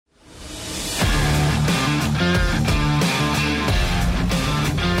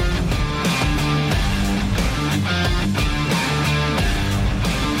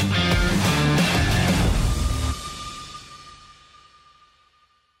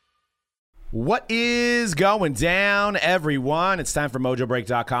What is going down, everyone? It's time for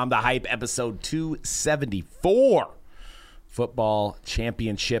MojoBreak.com, The Hype, episode 274. Football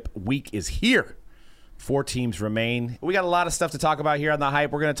championship week is here. 4 teams remain. We got a lot of stuff to talk about here on The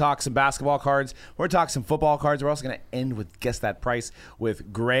Hype. We're going to talk some basketball cards. We're going to talk some football cards. We're also going to end with Guess That Price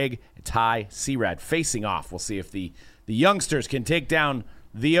with Greg, Ty, C-Rad facing off. We'll see if the youngsters can take down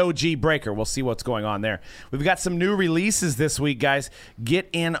the OG Breaker. We'll see what's going on there. We've got some new releases this week, guys. Get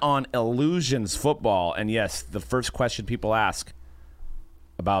in on Illusions Football. And yes, the first question people ask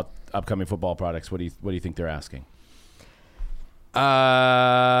about upcoming football products, what do you think they're asking?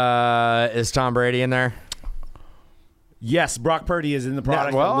 Is Tom Brady in there? Yes, Brock Purdy is in the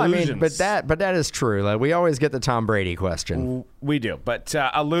product. Well, Illusions. I mean, but that is true. Like, we always get the Tom Brady question. We do, but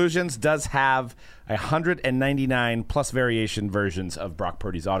Illusions does have 199 plus variation versions of Brock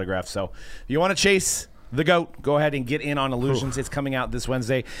Purdy's autograph. So if you want to chase the GOAT, go ahead and get in on Illusions. It's coming out this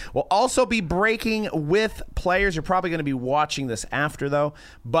Wednesday. We'll also be breaking with players. You're probably going to be watching this after, though,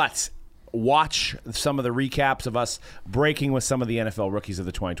 but watch some of the recaps of us breaking with some of the NFL rookies of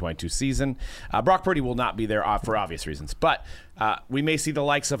the 2022 season. Brock Purdy will not be there for obvious reasons, but we may see the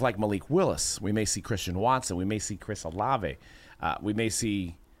likes of like Malik Willis. We may see Christian Watson. We may see Chris Olave. We may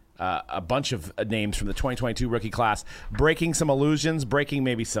see a bunch of names from the 2022 rookie class breaking some illusions, breaking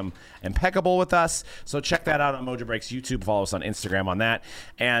maybe some impeccable with us. So check that out on Mojo Breaks YouTube. Follow us on Instagram on that.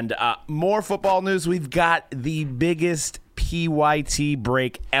 And more football news. We've got the biggest PYT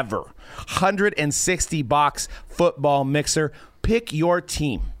break ever. $160 football mixer. Pick your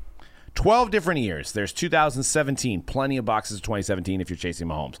team. 12 different years. There's 2017, plenty of boxes of 2017 if you're chasing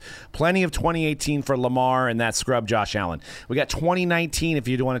Mahomes. Plenty of 2018 for Lamar and that scrub Josh Allen. We got 2019 if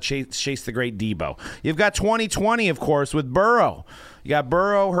you want to chase the great Debo. You've got 2020, of course, with Burrow. You got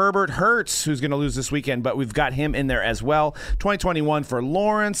Burrow, Herbert, Hurts, who's going to lose this weekend, but we've got him in there as well. 2021 for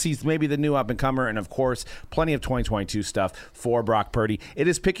Lawrence. He's maybe the new up-and-comer. And, of course, plenty of 2022 stuff for Brock Purdy. It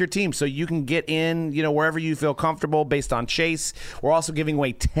is pick your team, so you can get in, wherever you feel comfortable based on chase. We're also giving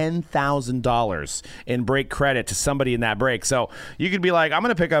away $10,000 in break credit to somebody in that break. So you could be like, I'm going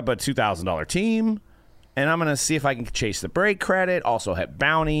to pick up a $2,000 team, and I'm going to see if I can chase the break credit, also hit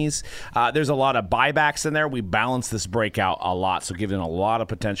bounties. There's a lot of buybacks in there. We balance this breakout a lot, so giving a lot of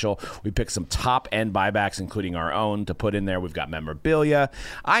potential. We pick some top-end buybacks, including our own, to put in there. We've got memorabilia.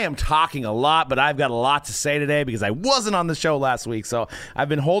 I am talking a lot, but I've got a lot to say today because I wasn't on the show last week, so I've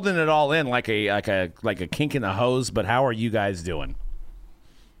been holding it all in like a kink in the hose, but how are you guys doing?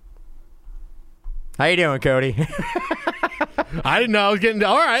 How you doing, Cody? I didn't know I was getting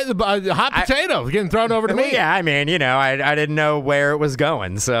all right. The hot potato was getting thrown over to me. Yeah, I mean, I didn't know where it was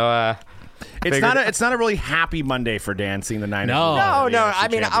going, so it's not a really happy Monday for Dan seeing the Niners. No. I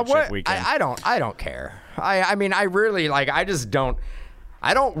mean, I don't care. I mean, I really I just don't.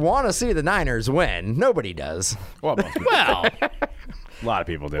 I don't want to see the Niners win. Nobody does. Well, a lot of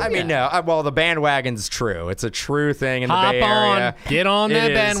people do. I mean, no. Well, the bandwagon's true. It's a true thing in the Bay Area. Get on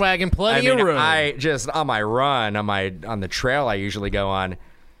that bandwagon. Plenty of room. I just on my run on the trail I usually go on.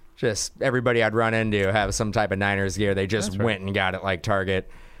 Just everybody I'd run into have some type of Niners gear. They just went and got it like Target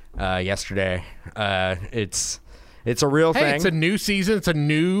yesterday. It's a real thing. It's a new season. It's a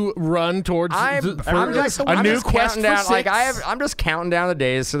new run towards a new quest for six. I'm just counting down the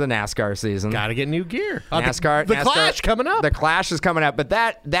days to the NASCAR season. Got to get new gear. NASCAR, Clash coming up. The Clash is coming up, but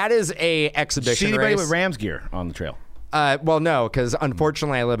that is a exhibition See anybody race. with Rams gear on the trail? Well, no, because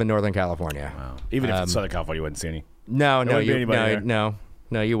unfortunately I live in Northern California. Wow. Even if it's Southern California, you wouldn't see any. No,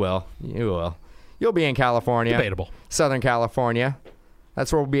 you will. You'll be in California. Debatable. Southern California.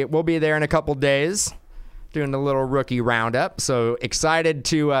 That's where we'll be there in a couple days, doing a little rookie roundup. So excited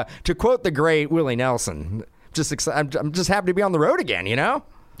to quote the great Willie Nelson. I'm just happy to be on the road again. How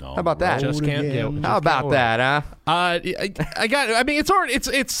about that? How about that, huh? I mean,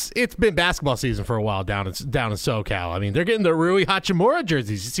 it's been basketball season for a while down in SoCal. I mean, they're getting the Rui Hachimura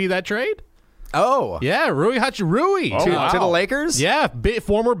jerseys. You see that trade? Oh. Yeah, Rui to the Lakers? Yeah,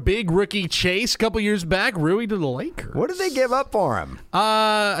 former big rookie Chase a couple years back, Rui to the Lakers. What did they give up for him?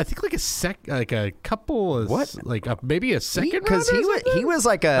 I think maybe a second because he was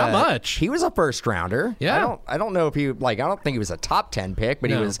like a not much. He was a first rounder. Yeah. I don't know if I don't think he was a top 10 pick, but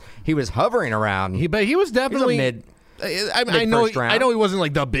he was hovering around. He was definitely mid. I know he wasn't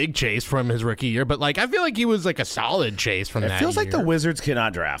like the big Chase from his rookie year, but I feel like he was like a solid Chase from that year. It feels like the Wizards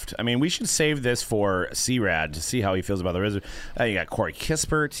cannot draft. I mean, we should save this for C-Rad to see how he feels about the Wizards. You got Corey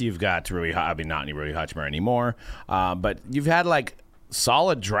Kispert. You've got not any Rui Hachimura anymore. But you've had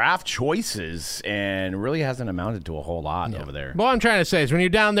solid draft choices and really hasn't amounted to a whole lot over there. What I'm trying to say is when you're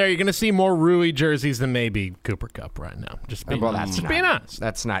down there, you're going to see more Rui jerseys than maybe Cooper Kupp right now. Just being, being honest.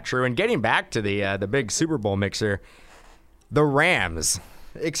 That's not true. And getting back to the big Super Bowl mixer, the Rams,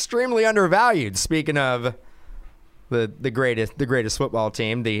 extremely undervalued. Speaking of the greatest football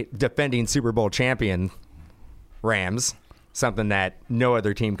team, the defending Super Bowl champion Rams, something that no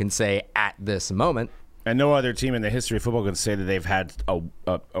other team can say at this moment. And no other team in the history of football can say that they've had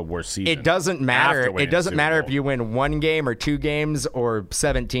a worse season. It doesn't matter. It doesn't matter if you win 1 game or 2 games or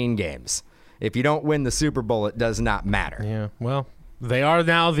 17 games. If you don't win the Super Bowl, it does not matter. Yeah, well, they are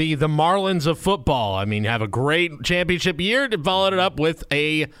now the Marlins of football. I mean, have a great championship year to follow it up with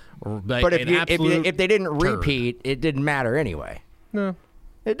But if they didn't repeat, it didn't matter anyway. No.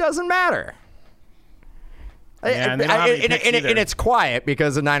 It doesn't matter. Yeah, and it's quiet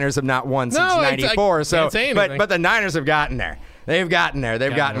because the Niners have not won since '94. But the Niners have gotten there. They've gotten there.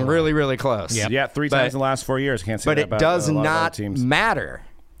 They've gotten really, really close. Yep. Yeah, 3 times in the last 4 years. Can't say but that it about does a lot not of teams. matter.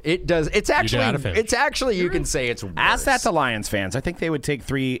 It does. It's actually. You can say it's worse. Ask that to Lions fans. I think they would take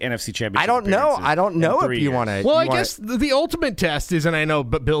 3 NFC championship. I don't know. I don't know if you want to. Well, I guess the ultimate test is, and I know,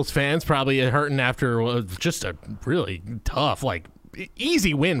 but Bills fans probably hurting after just a really tough,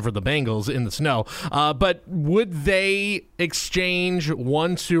 easy win for the Bengals in the snow. But would they exchange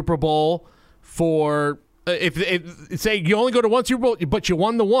 1 Super Bowl for if say you only go to 1 Super Bowl, but you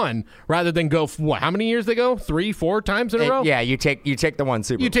won the 1 rather than go how many years they go? 3, 4 times in a row? Yeah, you take the 1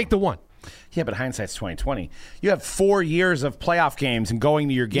 Super Bowl. You take the 1. Yeah, but hindsight's 20/20. You have 4 years of playoff games and going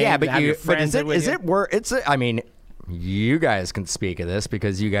to your game. Yeah, but is it worth? I mean, you guys can speak of this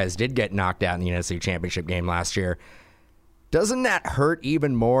because you guys did get knocked out in the NFC Championship game last year. Doesn't that hurt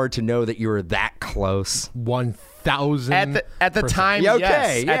even more to know that you were that close? 1,000 at the time, okay,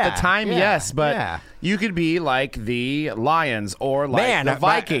 yes. Yeah, at the time, yeah, yes. But yeah. you could be like the Lions or like the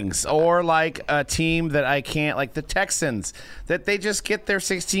Vikings or like a team that I can't, like the Texans, that they just get their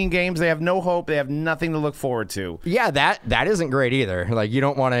 16 games. They have no hope. They have nothing to look forward to. Yeah, that isn't great either. Like you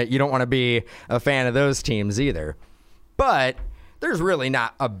don't want to be a fan of those teams either. But there's really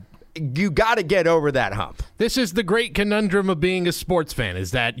not a. You got to get over that hump. This is the great conundrum of being a sports fan,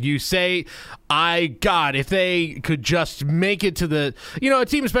 is that you say, if they could just make it to the, a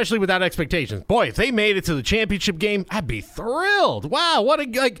team especially without expectations. Boy, if they made it to the championship game, I'd be thrilled. Wow, what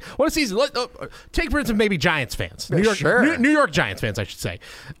a season. Take, for instance, maybe Giants fans. New York Giants fans, I should say.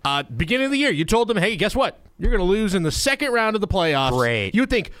 Beginning of the year, you told them, hey, guess what? You're going to lose in the second round of the playoffs. Great. You would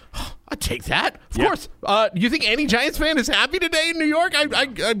think, I'd take that. Of course. You think any Giants fan is happy today in New York?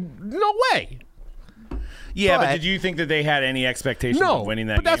 No way. Yeah, but did you think that they had any expectations of winning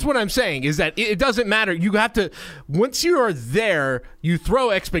that game? But that's what I'm saying, is that it doesn't matter. You have to, once you are there, you throw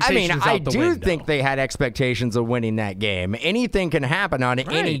expectations out the window. I do think they had expectations of winning that game. Anything can happen on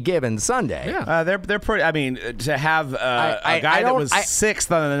any given Sunday. Yeah. They're pretty, I mean, to have a guy that was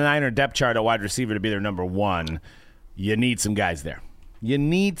 6th on the Niner depth chart at wide receiver to be their number 1, you need some guys there. You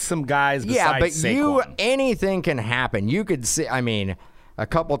need some guys besides Saquon. Anything can happen. You could see, a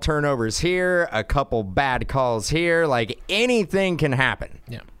couple turnovers here, a couple bad calls here. Anything can happen.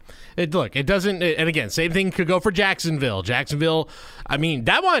 Yeah. It doesn't, and again, same thing could go for Jacksonville.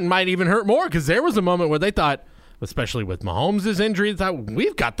 That one might even hurt more because there was a moment where they thought, especially with Mahomes' injury, thought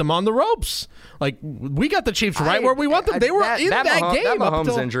we've got them on the ropes. We got the Chiefs right where we want them. They were in that game. That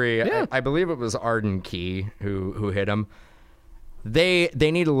Mahomes injury, I believe it was Arden Key who hit him. They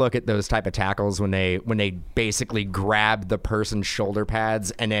need to look at those type of tackles when they basically grab the person's shoulder pads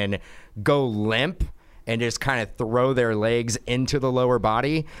and then go limp and just kind of throw their legs into the lower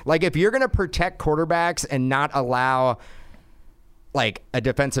body. If you're going to protect quarterbacks and not allow a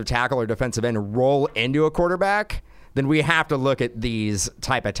defensive tackle or defensive end roll into a quarterback, then we have to look at these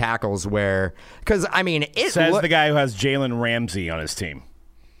type of tackles because says the guy who has Jalen Ramsey on his team.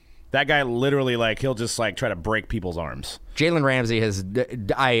 That guy literally, he'll just try to break people's arms. Jalen Ramsey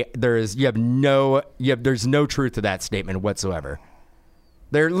there's no truth to that statement whatsoever.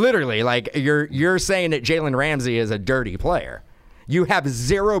 They're literally you're saying that Jalen Ramsey is a dirty player. You have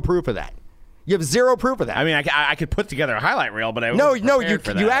zero proof of that. You have zero proof of that. I could put together a highlight reel, but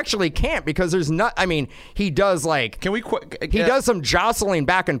you actually can't because there's not. He does Can we? He does some jostling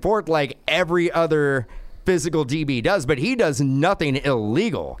back and forth like every other physical DB does, but he does nothing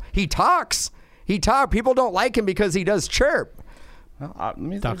illegal. He talks. People don't like him because he does chirp.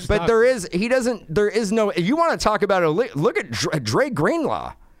 But there is no. You want to talk about look at Dre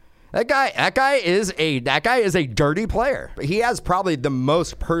Greenlaw. That guy is a dirty player. He has probably the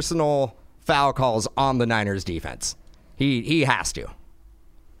most personal foul calls on the Niners defense. He has to.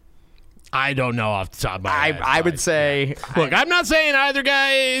 I don't know off the top of my head. I would say, look, I'm not saying either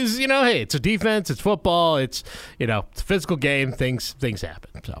guy is, hey, it's a defense, it's football, it's a physical game. Things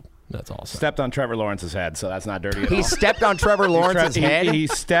happen. So that's all. Stepped on Trevor Lawrence's head, so that's not dirty at all. he stepped on Trevor Lawrence's head. He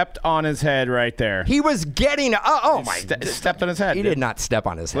stepped on his head right there. He was getting. Stepped on his head. He did not step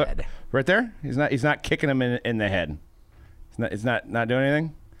on his head. Right there. He's not kicking him in the head. He's not doing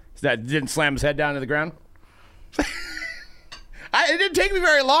anything. Didn't slam his head down to the ground. It didn't take me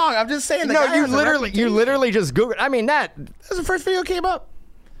very long. I'm just saying. You literally just Googled. I mean, that's the first video came up.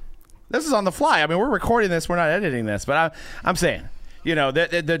 This is on the fly. I mean, we're recording this. We're not editing this. But I'm saying,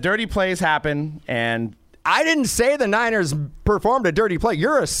 the dirty plays happen, and I didn't say the Niners performed a dirty play.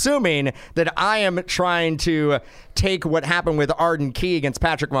 You're assuming that I am trying to take what happened with Arden Key against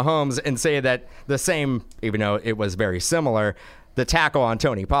Patrick Mahomes and say that the same, even though it was very similar, the tackle on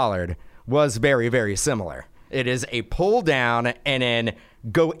Tony Pollard was very, very similar. It is a pull down and then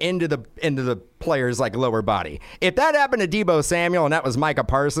go into the player's lower body. If that happened to Deebo Samuel and that was Micah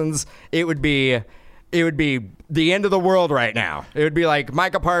Parsons, it would be the end of the world right now. It would be like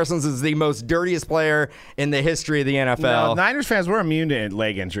Micah Parsons is the most dirtiest player in the history of the NFL. No, Niners fans, we're immune to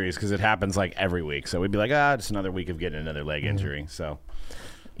leg injuries because it happens every week. So we'd be like, just another week of getting another leg injury. So.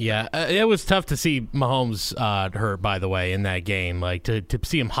 Yeah, it was tough to see Mahomes hurt, by the way, in that game. To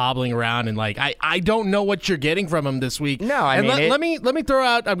see him hobbling around and I don't know what you're getting from him this week. No, let me throw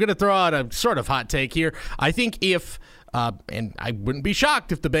out. I'm going to throw out a sort of hot take here. I think if and I wouldn't be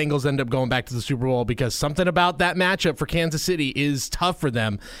shocked if the Bengals end up going back to the Super Bowl because something about that matchup for Kansas City is tough for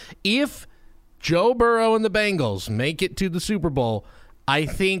them. If Joe Burrow and the Bengals make it to the Super Bowl, I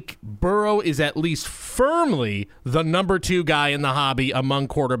think Burrow is at least firmly the number 2 guy in the hobby among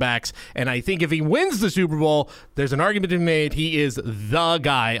quarterbacks. And I think if he wins the Super Bowl, there's an argument to be made he is the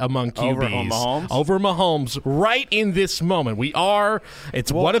guy among QBs. Over Mahomes right in this moment.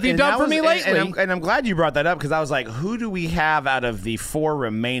 What have you done for me lately? And I'm glad you brought that up because I was like, who do we have out of the 4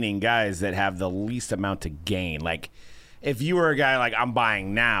 remaining guys that have the least amount to gain? If you were a guy I'm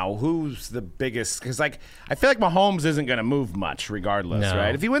buying now, who's the biggest? Because I feel like Mahomes isn't going to move much regardless,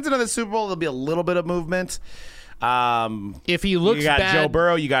 right? If he wins another Super Bowl, there'll be a little bit of movement. If he looks bad, you got Joe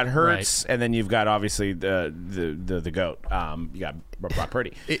Burrow, you got Hurts, right. And then you've got obviously the GOAT. You got Brock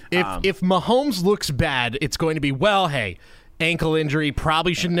Purdy. If Mahomes looks bad, it's going to be ankle injury,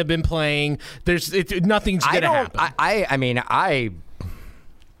 probably shouldn't have been playing. Nothing's going to happen.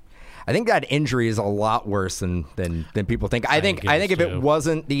 I think that injury is a lot worse than people think. I think if it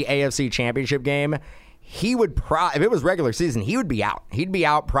wasn't the AFC Championship game, he would if it was regular season, he would be out. He'd be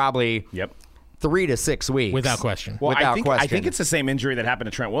out probably 3 to 6 weeks. Without question. Well, I think it's the same injury that happened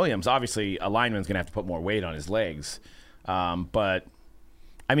to Trent Williams. Obviously, a lineman's going to have to put more weight on his legs. But,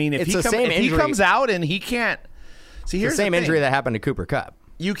 I mean, if he comes out and he can't... See, here's the same injury that happened to Cooper Kupp.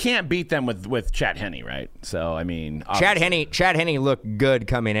 You can't beat them with Chad Henne, right? So, I mean... Chad Henne looked good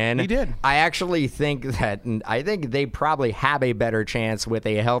coming in. He did. I actually think they probably have a better chance with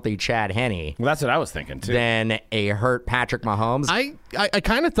a healthy Chad Henne. Well, that's what I was thinking, too. Than a hurt Patrick Mahomes. I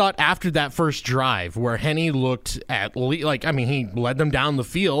kind of thought after that first drive where Henne looked he led them down the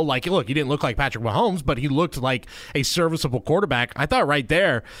field. Look, he didn't look like Patrick Mahomes, but he looked like a serviceable quarterback. I thought right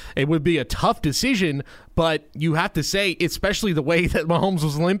there it would be a tough decision, but you have to say, especially the way that Mahomes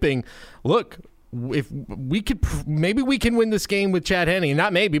was limping, look, if we could, maybe we can win this game with Chad Henne.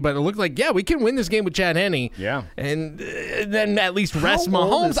 Not maybe, but it looked like, we can win this game with Chad Henne. Yeah. And then at least rest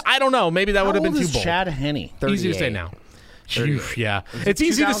Mahomes. I don't know. Maybe that would have been too bold. Chad Henne? Easy to say now. Yeah. It's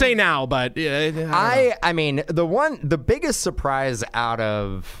easy to say now, but I mean, the biggest surprise out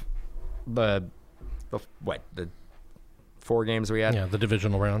of the 4 games we had? Yeah, the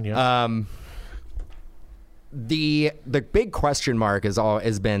divisional round, yeah. The big question mark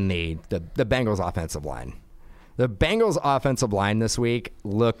has been the Bengals offensive line. The Bengals offensive line this week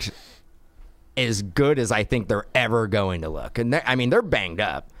looked as good as I think they're ever going to look. And they're banged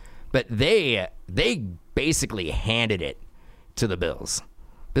up, but they basically handed it to the Bills.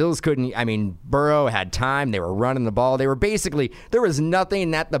 Bills couldn't. Burrow had time. They were running the ball. They were basically, there was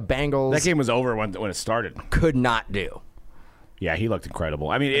nothing that the Bengals, that game was over when it started, could not do. Yeah, he looked incredible.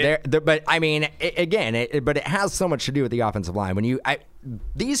 But it has so much to do with the offensive line.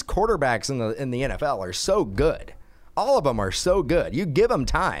 These quarterbacks in the NFL are so good. All of them are so good. You give them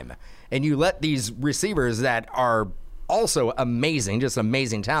time, and you let these receivers that are also amazing, just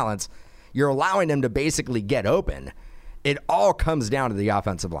amazing talents, you're allowing them to basically get open. it all comes down to the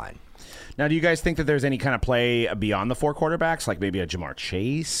offensive line. Now, do you guys think that there's any kind of play beyond the 4 quarterbacks, like maybe a Jamar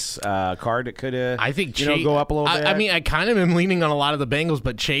Chase card that could, I think go up a little bit? I mean, I kind of am leaning on a lot of the Bengals,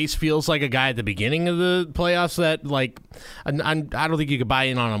 but Chase feels like a guy at the beginning of the playoffs that, like, I don't think you could buy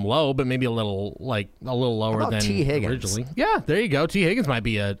in on him low, but maybe a little lower than T. Higgins? originally. Yeah, there you go. T. Higgins might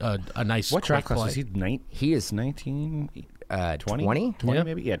be a nice. What draft quick class play. is he? He is 19, 20? 20? 20 Yeah.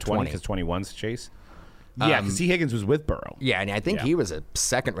 maybe? Yeah, 20 20. because 21's Chase. Yeah, because T. Higgins was with Burrow. Yeah, and I think Yeah. he was a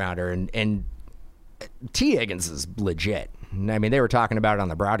second rounder, and T. Higgins is legit. I mean, they were talking about it on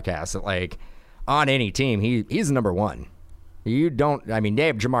the broadcast that, like, on any team, he's number one. You don't, I mean, they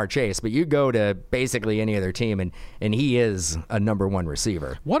have Jamar Chase, but you go to basically any other team, and he is a number one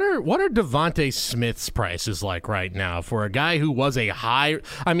receiver. What are Devontae Smith's prices like right now for a guy who was a high?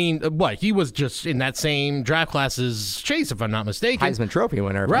 I mean, he was just in that same draft class as Chase, if I'm not mistaken. Heisman Trophy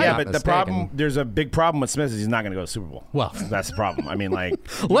winner. if I'm Right. Yeah, not but the mistaken. problem, there's a big problem with Smith is he's not going to go to the Super Bowl. Well, That's the problem. I mean, like,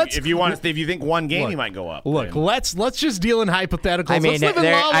 Let's- if you think one game he might go up. Look, then- let's just deal in hypotheticals. I mean, let's live in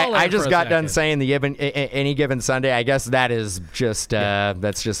there- La La I Land just for a got done second. saying any given Sunday. I guess that is just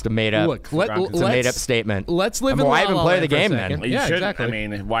that's just a made up. Look, it's a made up statement. Let's live I mean, in why La even La play Land the for a game second. then? You Yeah, shouldn't. exactly. I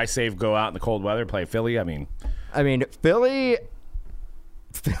mean, why go out in the cold weather, play Philly? I mean, Philly's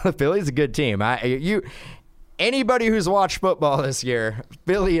a good team. Anybody who's watched football this year,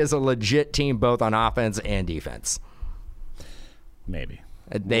 Philly is a legit team both on offense and defense. maybe.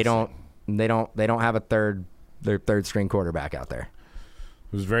 They don't have their third string quarterback out there.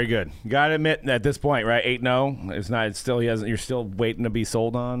 It was very good. You got to admit, at this point, right? 8-0. It's not. It's still. He hasn't. You're still waiting to be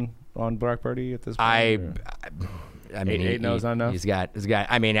sold on Brock Purdy at this point. I mean, 8-0 is not enough? He's got.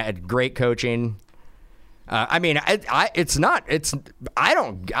 I mean, great coaching. I mean, it's not. It's. I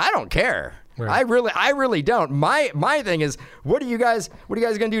don't care. Right. I really don't. My thing is, what are you guys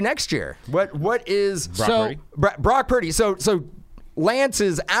gonna do next year? What is Brock Purdy? Brock Purdy? So Lance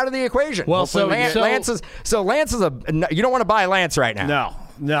is out of the equation. Well, so Lance is a. You don't want to buy Lance right now.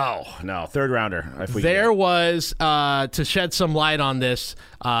 No. Third rounder. If we There get. was, to shed some light on this,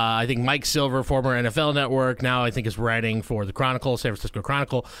 I think Mike Silver, former NFL Network, now I think is writing for the Chronicle, San Francisco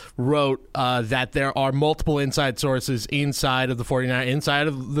Chronicle, wrote that there are multiple inside sources inside of the 49, inside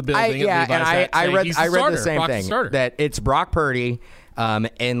of the building. I read the same Brock's the thing, starter. that it's Brock Purdy,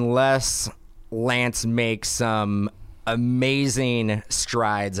 unless Lance makes some amazing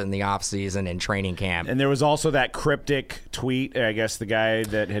strides in the offseason and training camp. And there was also that cryptic tweet. I guess the guy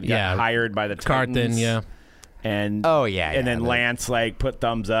that had got hired by the Titans. Carton, yeah. And and then Lance put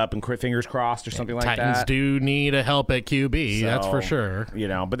thumbs up and fingers crossed or something like Titans that. do need a help at QB, that's for So,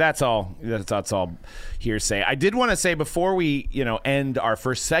 sure. But that's all hearsay. I did want to say before we end our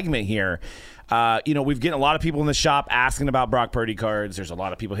first segment here. We've getting a lot of people in the shop asking about Brock Purdy cards. There's a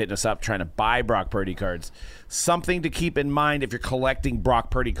lot of people hitting us up trying to buy Brock Purdy cards. Something to keep in mind if you're collecting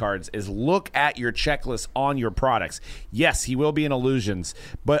Brock Purdy cards is look at your checklist on your products. Yes, he will be in Illusions,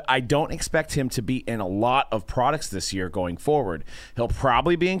 but I don't expect him to be in a lot of products this year going forward. He'll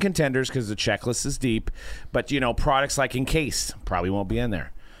probably be in Contenders because the checklist is deep, but products like Encased probably won't be in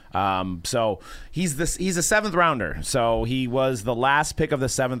there. So he's a 7th rounder. So he was the last pick of the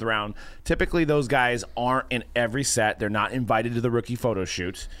 7th round. Typically those guys aren't in every set. They're not invited to the rookie photo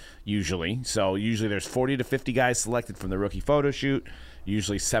shoot usually. So usually there's 40 to 50 guys selected from the rookie photo shoot.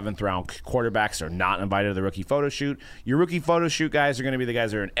 Usually 7th round quarterbacks are not invited to the rookie photo shoot. Your rookie photo shoot guys are going to be the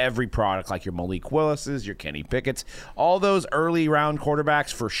guys that are in every product, like your Malik Willis's, your Kenny Pickett's. All those early round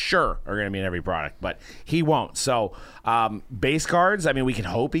quarterbacks for sure are going to be in every product, but he won't. So base cards, I mean, we can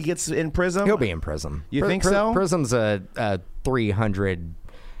hope he gets in Prism. He'll be in Prism. You think so? Prism's a 300.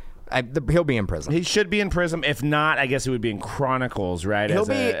 He'll be in Prism. He should be in Prism. If not, I guess it would be in Chronicles, right? He'll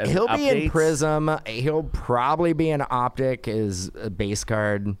be in updates. Prism. He'll probably be in Optic as a base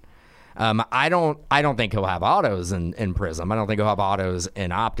card. I don't think he'll have autos in Prism. I don't think he'll have autos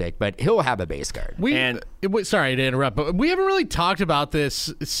in Optic, but he'll have a base card. Sorry to interrupt, but we haven't really talked about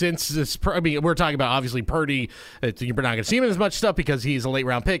this since this. I mean, we're talking about obviously Purdy. You're not going to see him in as much stuff because he's a late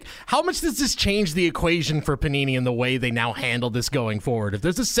round pick. How much does this change the equation for Panini and the way they now handle this going forward? If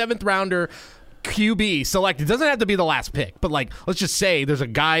there's a 7th rounder QB selected, it doesn't have to be the last pick, but let's just say there's a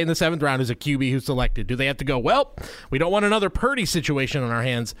guy in the 7th round who's a QB who's selected. Do they have to go, well, we don't want another Purdy situation on our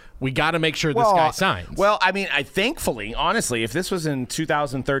hands. We got to make sure this guy signs. Well, I mean, thankfully, honestly, if this was in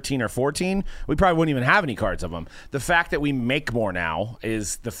 2013 or 14, we probably wouldn't even have any cards of him. The fact that we make more now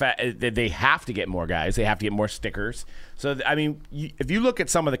is the fact that they have to get more guys. They have to get more stickers. So, I mean, if you look at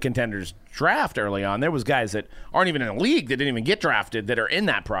some of the contenders draft early on, there was guys that aren't even in the league that didn't even get drafted that are in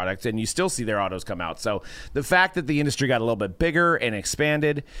that product, and you still see their autos come out. So the fact that the industry got a little bit bigger and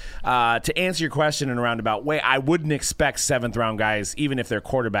expanded, to answer your question in a roundabout way, I wouldn't expect 7th-round guys, even if they're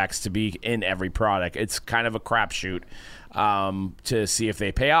quarterbacks, to be in every product. It's kind of a crapshoot to see if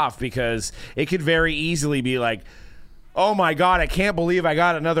they pay off, because it could very easily be like, oh my God, I can't believe I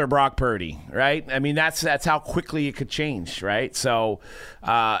got another Brock Purdy, right? I mean, that's how quickly it could change, right? So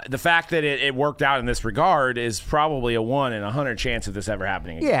the fact that it worked out in this regard is probably a 1 in 100 chance of this ever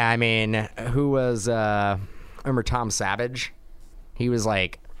happening again. Yeah, I mean, who was, remember Tom Savage? He was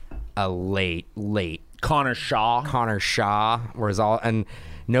like a late. Connor Shaw, was all, and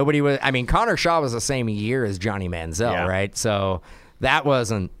nobody was, I mean, Connor Shaw was the same year as Johnny Manziel, right? So that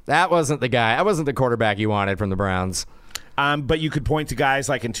wasn't the guy. That wasn't the quarterback you wanted from the Browns. But you could point to guys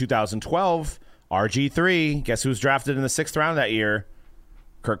like in 2012, RG3. Guess who was drafted in the 6th round that year?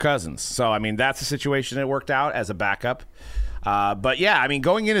 Kirk Cousins. So, I mean, that's a situation that worked out as a backup. But, yeah, I mean,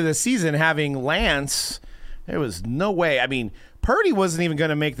 going into the season, having Lance, there was no way. I mean, Purdy wasn't even going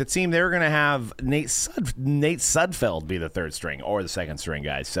to make the team. They were going to have Nate Sudfeld be the 3rd string or the 2nd string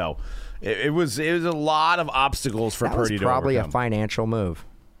guy. So it was a lot of obstacles for Purdy to overcome. Probably a financial move.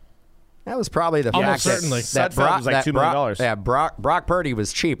 That was probably the fact certainly. that Sudfeld was like $2 million. Yeah, Brock Purdy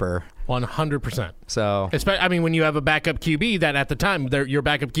was cheaper. 100%. So, I mean, when you have a backup QB that at the time your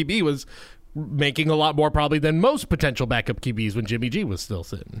backup QB was making a lot more probably than most potential backup QBs when Jimmy G was still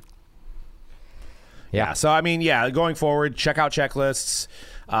sitting. Yeah. So, I mean, going forward, check out checklists.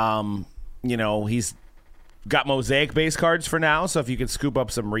 He's got Mosaic base cards for now, so if you could scoop up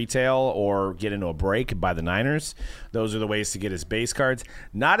some retail or get into a break by the Niners, those are the ways to get his base cards.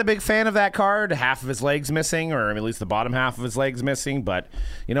 Not a big fan of that card. Half of his leg's missing, or at least the bottom half of his leg's missing, but,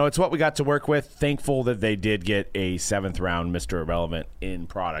 it's what we got to work with. Thankful that they did get a 7th-round Mr. Irrelevant in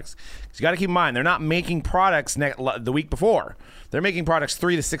products. You got to keep in mind, they're not making products the week before. They're making products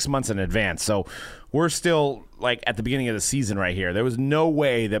 3 to 6 months in advance, so we're still, at the beginning of the season right here. There was no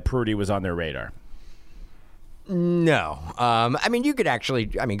way that Purdy was on their radar. No. I mean, you could actually,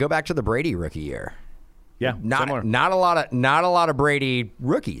 go back to the Brady rookie year. Yeah, not a lot of Brady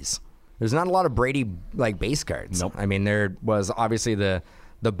rookies. There's not a lot of Brady base cards. Nope. I mean, there was obviously the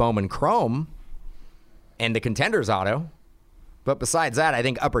Bowman Chrome and the Contenders auto, but besides that, I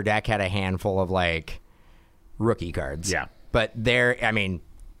think Upper Deck had a handful of rookie cards. Yeah, but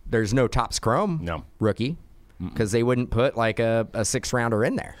there's no Topps Chrome rookie. Because they wouldn't put a 6th-rounder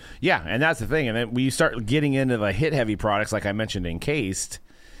in there. Yeah, and that's the thing. And then when you start getting into the hit-heavy products, like I mentioned, encased,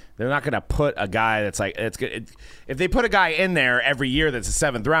 they're not going to put a guy that's if they put a guy in there every year that's a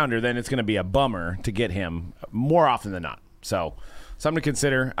 7th-rounder, then it's going to be a bummer to get him more often than not. So something to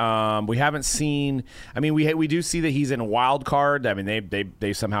consider. We haven't seen. I mean, we do see that he's in a wild card. I mean,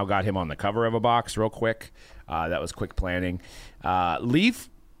 they somehow got him on the cover of a box real quick. That was quick planning.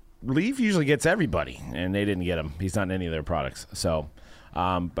 Leaf usually gets everybody, and they didn't get him. He's not in any of their products. So,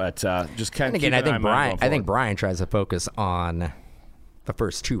 just kind of keep an eye on Brian. I think Brian tries to focus on the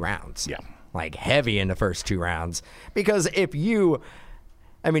first 2 rounds. Yeah, heavy in the first 2 rounds, because if you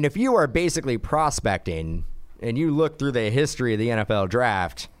are basically prospecting and you look through the history of the NFL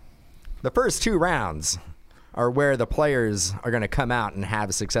draft, the first 2 rounds are where the players are going to come out and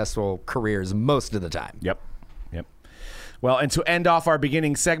have successful careers most of the time. Yep. Well, and to end off our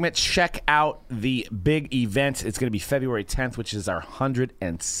beginning segment, check out the big event. It's going to be February 10th, which is our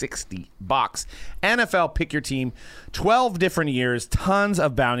 160 box NFL Pick Your Team. 12 different years, tons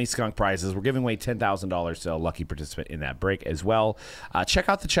of bounty skunk prizes. We're giving away $10,000 to a lucky participant in that break as well. Check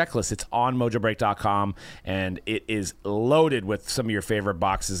out the checklist. It's on mojobreak.com, and it is loaded with some of your favorite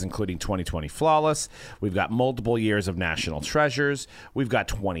boxes, including 2020 Flawless. We've got multiple years of National Treasures. We've got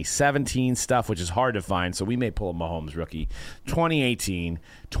 2017 stuff, which is hard to find, so we may pull a Mahomes rookie. 2018,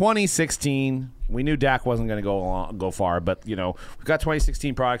 2016. We knew Dak wasn't going to go far, but we've got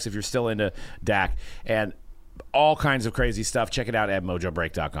 2016 products if you're still into Dak, and all kinds of crazy stuff. Check it out at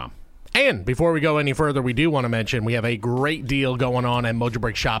mojobreak.com. And before we go any further, we do want to mention we have a great deal going on at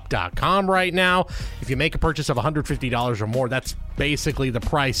mojobreakshop.com right now. If you make a purchase of $150 or more, that's basically the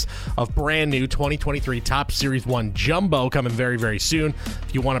price of brand new 2023 Topps Series 1 Jumbo coming very, very soon.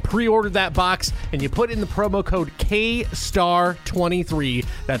 If you want to pre-order that box and you put in the promo code KSTAR23,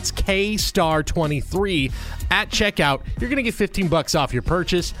 that's KSTAR23 at checkout, you're going to get $15 off your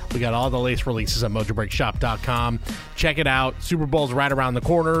purchase. We got all the latest releases at mojobreakshop.com. Check it out. Super Bowl's right around the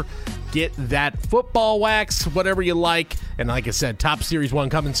corner. get that football wax, whatever you like. And like I said, Top Series 1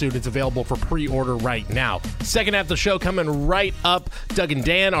 coming soon. It's available for pre-order right now. Second half of the show coming right up. Doug and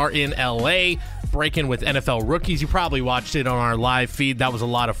Dan are in L.A., breaking with NFL rookies. You probably watched it on our live feed. That was a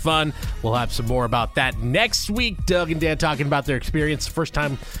lot of fun. We'll have some more about that next week. Doug and Dan talking about their experience. First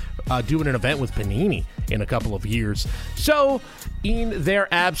time doing an event with Panini in a couple of years. So, in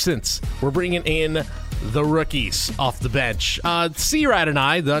their absence, we're bringing in the rookies off the bench. C-Rad and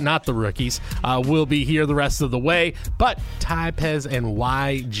I, not the rookies, will be here the rest of the way, but Ty Pez and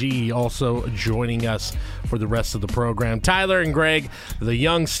YG also joining us for the rest of the program. Tyler and Greg, the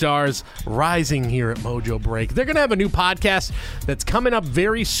young stars rising here at Mojo Break. They're going to have a new podcast that's coming up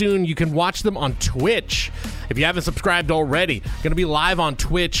very soon. You can watch them on Twitch. If you haven't subscribed already, going to be live on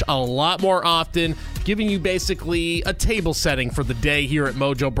Twitch a lot more often, giving you basically a table setting for the day here at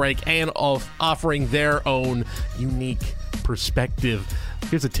Mojo Break and offering their own unique perspective.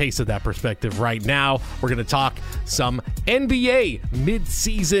 Here's a taste of that perspective right now. We're going to talk some NBA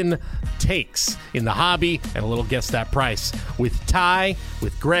mid-season takes in the hobby and a little Guess That Price with Ty,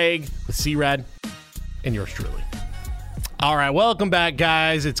 with Greg, with C-Rad, and yours truly. All right, welcome back,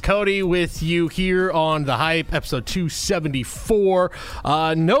 guys. It's Cody with you here on The Hype, episode 274.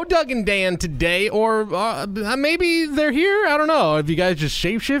 No Doug and Dan today, or maybe they're here. I don't know. Have you guys just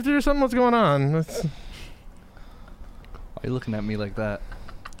shapeshifted or something? What's going on? Why are you looking at me like that?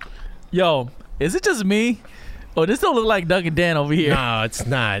 Yo, is it just me? Oh, this don't look like Doug and Dan over here. No, it's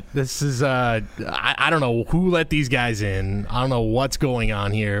not. This is, I don't know who let these guys in. I don't know what's going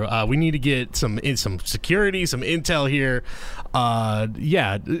on here. We need to get some security, some intel here.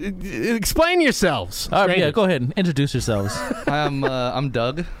 Yeah, explain yourselves. All right, yeah, go ahead and introduce yourselves. I'm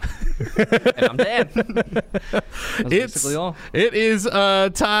Doug. And I'm Dan. That's basically all. It is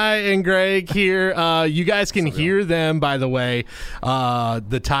Ty and Greg here. You guys can hear them, by the way.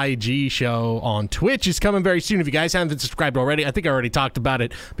 The Ty G show on Twitch is coming very soon. If you guys haven't subscribed already, I think I already talked about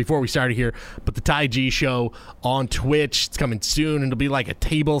it before we started here, but the Ty G show on Twitch, it's coming soon, and it'll be like a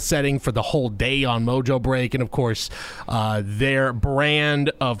table setting for the whole day on Mojo Break, and of course, their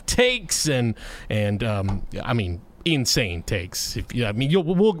brand of takes and I mean, insane takes.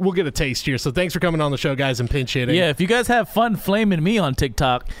 We'll get a taste here. So thanks for coming on the show, guys, and pinch hitting. Yeah, if you guys have fun flaming me on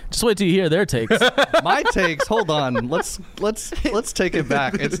TikTok, just wait till you hear their takes. My takes. Hold on. Let's take it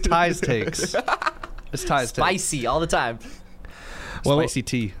back. It's Ty's takes. It's Ty's takes. Spicy all the time. Well, Spicy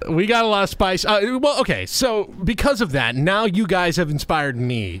tea. We got a lot of spice. Well, okay, so because of that, now you guys have inspired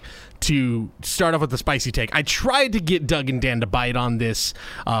me to start off with the spicy take. I tried to get Doug and Dan to bite on this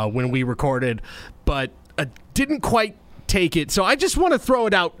when we recorded, but didn't quite take it. So I just want to throw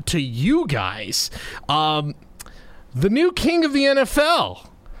it out to you guys. The new king of the NFL.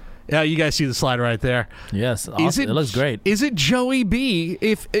 Yeah, you guys see the slide right there. Yes, awesome. It looks great. Is it Joey B?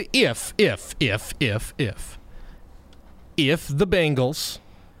 If the Bengals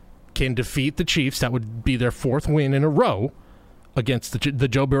can defeat the Chiefs, that would be their fourth win in a row against the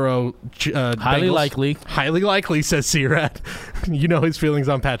Joe Burrow highly Bengals. likely. Highly likely, says C-Rat. You know his feelings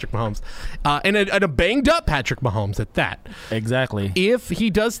on Patrick Mahomes. And a banged-up Patrick Mahomes at that. Exactly. If he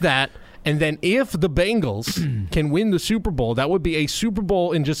does that, and then if the Bengals can win the Super Bowl, that would be a Super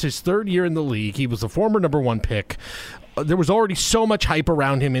Bowl in just his third year in the league. He was the former number one pick. There was already so much hype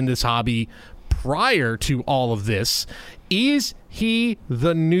around him in this hobby prior to all of this. Is he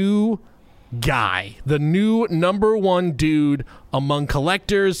the new guy, the new number one dude among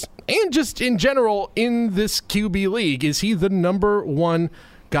collectors and just in general in this QB league? Is he the number one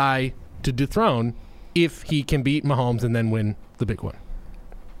guy to dethrone if he can beat Mahomes and then win the big one?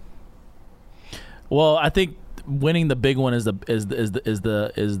 Well, I think winning the big one is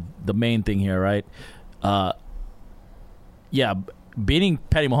the main thing here, right? Yeah, beating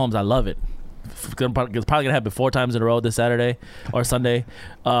Patty Mahomes, I love it. It's probably going to happen 4 times in a row this Saturday or Sunday.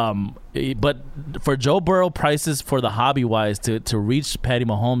 But for Joe Burrow prices for the hobby-wise to reach Patty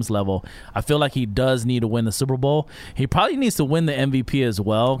Mahomes' level, I feel like he does need to win the Super Bowl. He probably needs to win the MVP as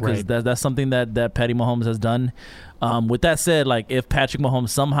well, because that's something that Patty Mahomes has done. With that said, like, if Patrick Mahomes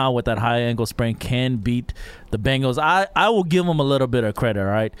somehow with that high ankle sprain can beat the Bengals, I will give him a little bit of credit, all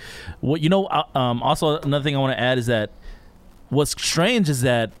right? Also, another thing I want to add is that what's strange is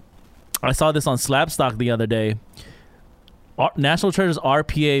that I saw this on Slapstock the other day. National Treasures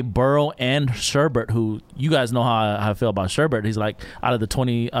RPA, Burrow, and Sherbert, who you guys know how I feel about Sherbert. He's like, out of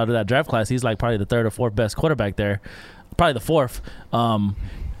that draft class, he's like probably the 3rd or 4th best quarterback there. Probably the 4th.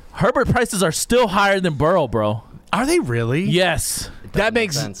 Herbert prices are still higher than Burrow, bro. Are they really? Yes. That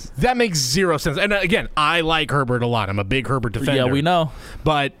makes zero sense. And again, I like Herbert a lot. I'm a big Herbert defender. Yeah, we know.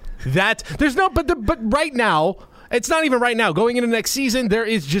 But right now, It's not even right now. Going into next season, there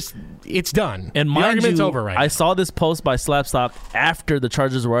is just it's done. And the mind argument's you, over right I now. saw this post by Slapstock after the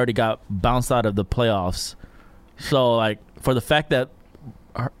Chargers were already got bounced out of the playoffs. So, like, for the fact that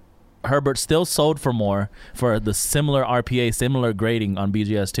Herbert still sold for more for the similar RPA, similar grading on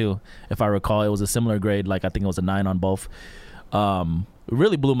BGS too. If I recall, it was a similar grade. Like, I think it was a 9 on both. It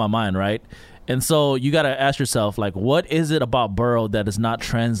really blew my mind, right? And so you got to ask yourself, like, what is it about Burrow that is not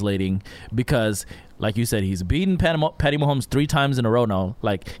translating? Because, like you said, he's beaten Patty Mahomes 3 times in a row now.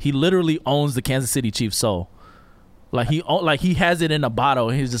 Like, he literally owns the Kansas City Chiefs' soul. Like, he has it in a bottle.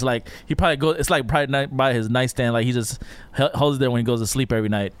 And he's just like, he probably goes. It's like probably by his nightstand. Like, he just holds it there when he goes to sleep every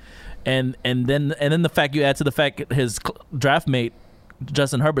night. And then the fact you add to the fact his draft mate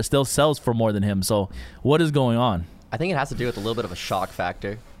Justin Herbert still sells for more than him. So what is going on? I think it has to do with a little bit of a shock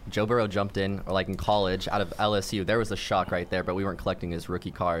factor. Joe Burrow jumped in, or like in college, out of LSU. There was a shock right there, but we weren't collecting his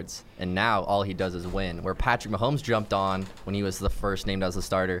rookie cards. And now all he does is win. Where Patrick Mahomes jumped on when he was the first named as a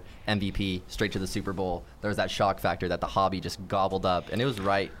starter, MVP, straight to the Super Bowl. There was that shock factor that the hobby just gobbled up, and it was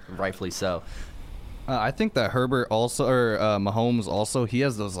rightfully so. I think that Herbert also, or Mahomes also, he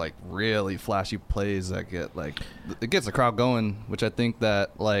has those like really flashy plays that get like, it gets the crowd going, which I think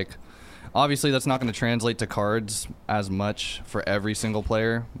that like, obviously that's not going to translate to cards as much for every single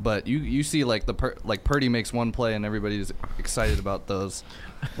player, but you see like like Purdy makes one play and everybody's excited about those.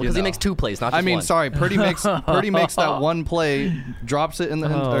 Because he makes 2 plays, not just I mean, one. sorry, Purdy makes that one play, drops it in the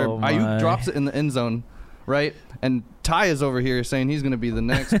Oh, or Ayuk my. drops it in the end zone, right? And Ty is over here saying he's going to be the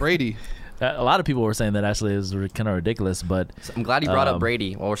next Brady. A lot of people were saying that actually is kind of ridiculous, but So I'm glad you brought up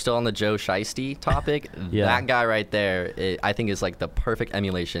Brady. While we're still on the Joe Shiesty topic, Yeah. that guy right there, I think is like the perfect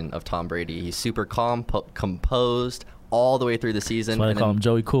emulation of Tom Brady. He's super calm, composed all the way through the season. that's why I and call then him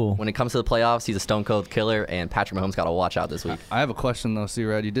Joey Cool. when it comes to the playoffs, he's a stone cold killer, and Patrick Mahomes got to watch out this week. I have a question though,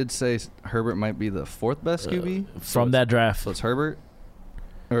 C-Rad. You did say Herbert might be the 4th best QB From that draft. So it's Herbert,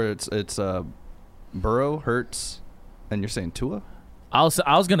 or it's Burrow, Hurts, and you're saying Tua? I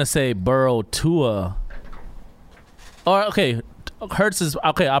was gonna say Burrow, Tua. Or okay, Hurts is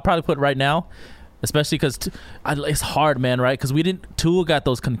okay. I'll probably put right now, especially because it's hard, man. Right? Because Tua got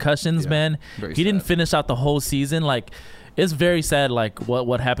those concussions, Yeah, man. very He didn't sad. finish out the whole season. Like, it's very sad. Like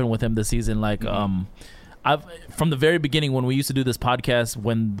what happened with him this season. Like, I've from the very beginning when we used to do this podcast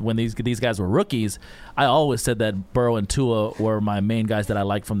when these guys were rookies, I always said that Burrow and Tua were my main guys that I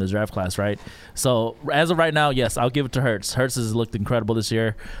liked from the draft class, right? So as of right now, yes, I'll give it to Hurts. Hurts has looked incredible this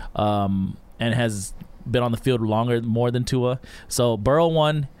year, and has been on the field more than Tua. So Burrow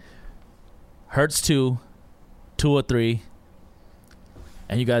 1, Hurts 2, Tua 3.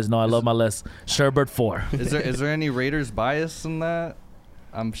 And you guys know I love my list. Sherbert 4. Is there any Raiders bias in that?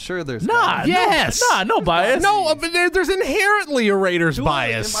 I'm sure there's. Nah, Yes. no bias. No, but there's inherently a Raiders Tua,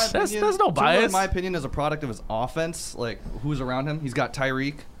 bias. in my That's opinion- no Tua, bias. in my opinion, is a product of his offense, like who's around him. He's got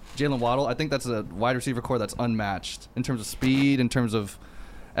Tyreek, Jalen Waddle. I think that's a wide receiver core that's unmatched in terms of speed, in terms of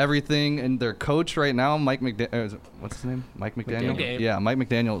everything. And their coach right now, Mike McDaniel. What's his name? Mike McDaniel. McDaniel. Yeah, Mike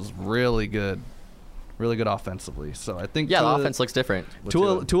McDaniel is really good offensively. So I think Yeah, Tua, the offense looks different. with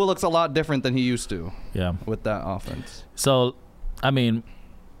Tua looks a lot different than he used to Yeah. with that offense. So, I mean,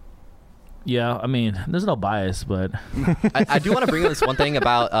 there's no bias, but I do want to bring up this one thing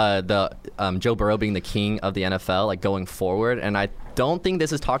about the Joe Burrow being the king of the NFL, like going forward, and I don't think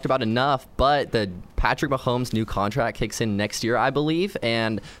this is talked about enough. But the Patrick Mahomes' new contract kicks in next year, I believe,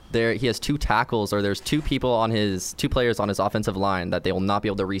 and he has 2 tackles, or there's 2 players on his offensive line that they will not be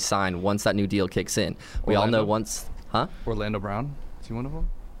able to re-sign once that new deal kicks in. We all know Orlando? once, huh? Orlando Brown, is he one of them?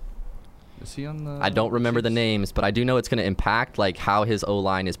 Is he on the? I don't remember the Chiefs? names, but I do know it's going to impact like how his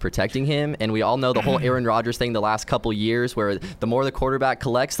O-line is protecting him. And we all know the whole Aaron Rodgers thing the last couple years, where the more the quarterback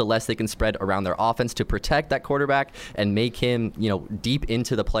collects, the less they can spread around their offense to protect that quarterback and make him, deep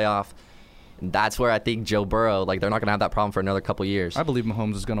into the playoff. And that's where I think Joe Burrow, like, they're not going to have that problem for another couple years. I believe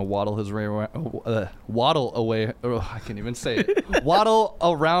Mahomes is going to waddle away. I can't even say it. Waddle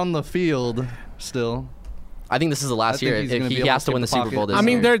around the field still. I think this is the I last think year. he's If gonna be he able has to to win the skip the Super Bowl pocket. this I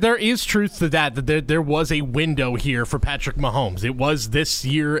mean, year. there is truth to that there was a window here for Patrick Mahomes. It was this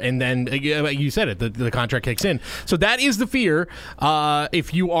year, and then you said it, the contract kicks in. So that is the fear.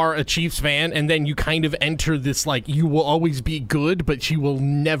 If you are a Chiefs fan, and then you kind of enter this like you will always be good, but you will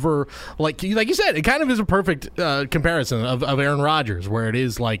never like you said. It kind of is a perfect comparison of Aaron Rodgers, where it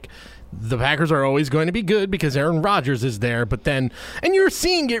is like. The Packers are always going to be good because Aaron Rodgers is there, but then, and you're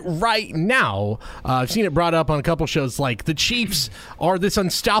seeing it right now. I've seen it brought up on a couple shows, like the Chiefs are this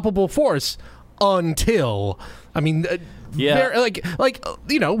unstoppable force until, Yeah.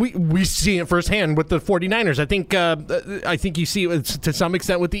 We see it firsthand with the 49ers. I think you see it to some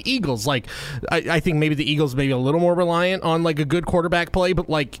extent with the Eagles. Like, I think maybe the Eagles may be a little more reliant on like a good quarterback play, but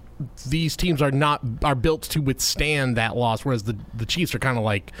like these teams are built to withstand that loss, whereas the Chiefs are kind of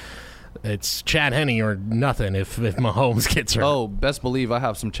like, it's Chad Henne or nothing if Mahomes gets hurt. Oh, best believe I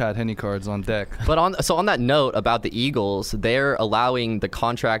have some Chad Henne cards on deck. But on that note about the Eagles, they're allowing the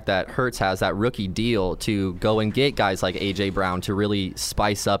contract that Hurts has, that rookie deal, to go and get guys like A.J. Brown to really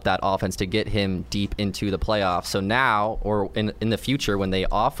spice up that offense to get him deep into the playoffs. So now, or in the future, when they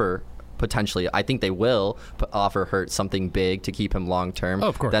offer, potentially, I think they will offer Hurts something big to keep him long term. Oh,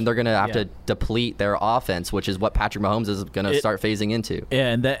 of course. Then they're going to have to deplete their offense, which is what Patrick Mahomes is going to start phasing into.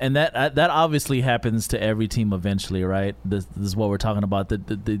 Yeah, and that obviously happens to every team eventually, right? This is what we're talking about.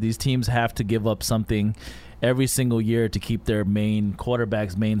 These teams have to give up something every single year to keep their main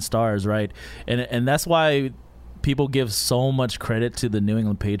quarterbacks, main stars, right? And that's why people give so much credit to the New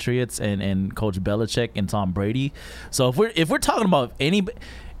England Patriots and Coach Belichick and Tom Brady. So if we're talking about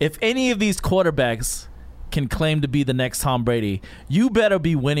if any of these quarterbacks can claim to be the next Tom Brady, you better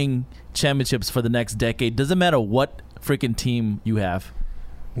be winning championships for the next decade. Doesn't matter what freaking team you have.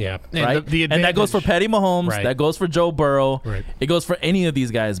 Yeah. Right? And that goes for Patty Mahomes. Right. That goes for Joe Burrow. Right. It goes for any of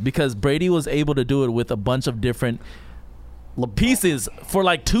these guys because Brady was able to do it with a bunch of different pieces for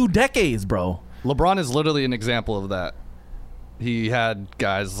like 2 decades, bro. LeBron is literally an example of that. He had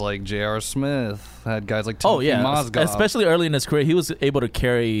guys like J.R. Smith, had guys like Timothy Mozgov. Especially early in his career, he was able to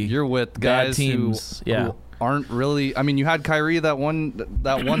carry. You're with bad guys teams, who aren't really. I mean, you had Kyrie that one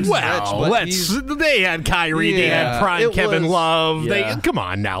stretch. Well, But they had Kyrie, they had prime Kevin Love. Yeah. Come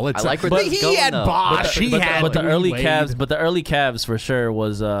on now, let's. I like where this is going, had though. Bosh. But the early Wade. Cavs, but the early Cavs for sure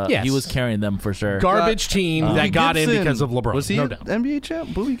was Yes. he was carrying them for sure. Garbage team that got in because of LeBron. Was he no an doubt. NBA champ?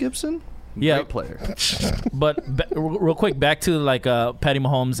 Boobie Gibson? Yeah. Great player. But real quick, back to like Patty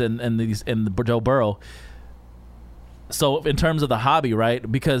Mahomes and Joe Burrow. So in terms of the hobby, right?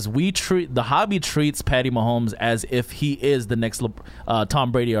 Because the hobby treats Patty Mahomes as if he is the next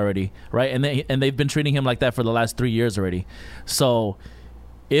Tom Brady already, right? And they've been treating him like that for the last 3 years already. So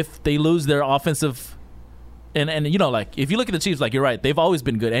if they lose their offensive, and you know, like if you look at the Chiefs, like you're right, they've always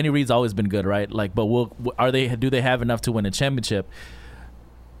been good. Andy Reid's always been good, right? Like, but do they have enough to win a championship?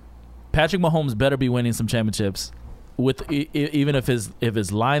 Patrick Mahomes better be winning some championships, with even if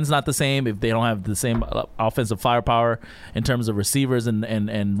his line's not the same, if they don't have the same offensive firepower in terms of receivers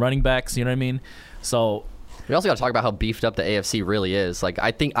and running backs. You know what I mean? So We also got to talk about how beefed up the AFC really is. Like,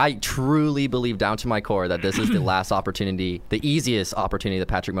 I truly believe down to my core that this is the last opportunity, the easiest opportunity that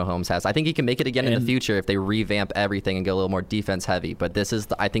Patrick Mahomes has. I think he can make it again in the future if they revamp everything and go a little more defense heavy. But this is,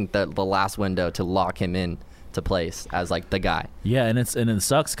 I think, the last window to lock him in to place as like the guy. Yeah, and it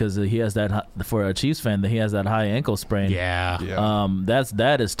sucks because he has that, for a Chiefs fan, that he has that high ankle sprain. Yeah.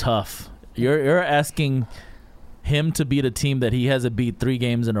 That is tough. You're asking him to beat a team that he hasn't beat 3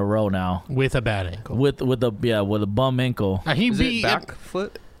 games in a row now With a bad ankle. with a bum ankle. He Is beat it back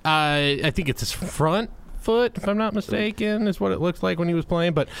foot? I think it's his front foot, if I'm not mistaken, is what it looks like when he was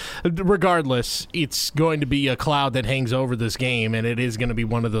playing. But regardless, it's going to be a cloud that hangs over this game, and it is going to be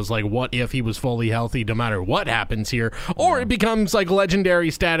one of those, like, what if he was fully healthy no matter what happens here? Or it becomes like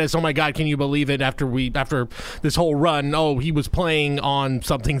legendary status. Oh my God, can you believe it? After this whole run, he was playing on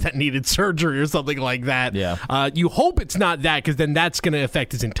something that needed surgery or something like that. Yeah. You hope it's not that, because then that's going to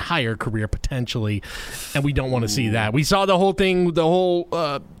affect his entire career potentially, and we don't want to see that. We saw the whole thing, all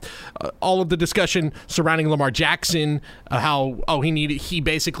of the discussion surrounding Lamar Jackson, he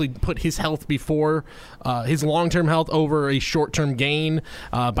basically put his health before his long-term health over a short-term gain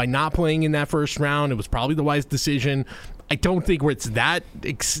by not playing in that first round. It was probably the wise decision. I don't think where it's to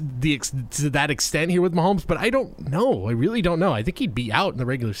that extent here with Mahomes, but I don't know. I really don't know. I think he'd be out in the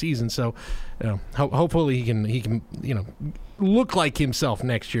regular season, so hopefully he can look like himself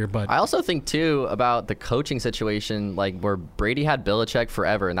next year. But I also think too about the coaching situation, like where Brady had Belichick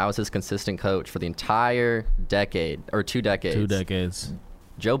forever, and that was his consistent coach for the entire decade or 2 decades. 2 decades.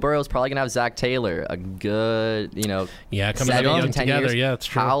 Joe Burrow's probably gonna have Zach Taylor, a good, coming 7 young to 10 together. years. Yeah, that's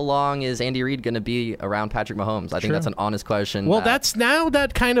true. How long is Andy Reid gonna be around Patrick Mahomes? I think that's an honest question. Well,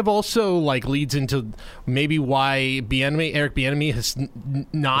 that kind of also like leads into maybe why Eric Bieniemy has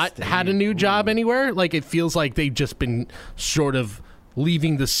not had a new job anywhere. Like, it feels like they've just been sort of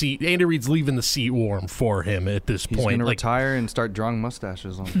leaving the seat. Andy Reid's leaving the seat warm for him at this He's point. gonna Like, retire and start drawing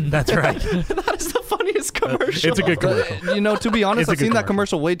mustaches on. that's right. that is the funniest commercial. It's a good commercial. To be honest, It's a I've good seen that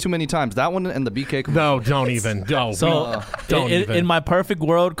commercial. commercial way too many times. That one and the BK commercial. No, don't even. No, So don't even. in my perfect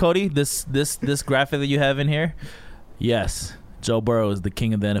world, Cody, this graphic that you have in here, yes, Joe Burrow is the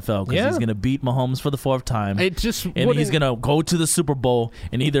king of the NFL because Yeah. he's going to beat Mahomes for the 4th time. It just And he's going to go to the Super Bowl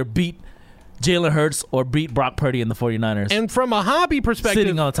and either beat Jalen Hurts or beat Brock Purdy and the 49ers. And from a hobby perspective,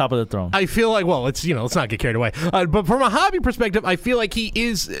 sitting on top of the throne. I feel like, well, let's not get carried away. But from a hobby perspective, I feel like he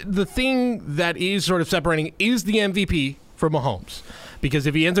is the thing that is sort of separating is the MVP from Mahomes. Because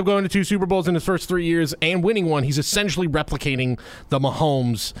if he ends up going to 2 Super Bowls in his first 3 years and winning one, he's essentially replicating the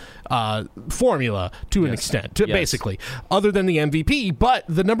Mahomes formula to an extent, basically, other than the MVP. But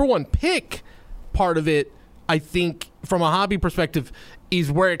the number 1 pick part of it, I think, from a hobby perspective, is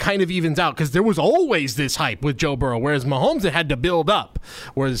where it kind of evens out because there was always this hype with Joe Burrow, whereas Mahomes it had to build up.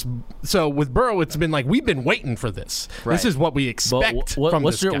 So with Burrow, it's been like we've been waiting for this. Right. This is what we expect from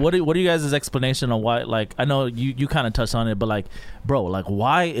what's this guy. What are you guys' explanation on why? Like, I know you kind of touched on it, but like, bro, like,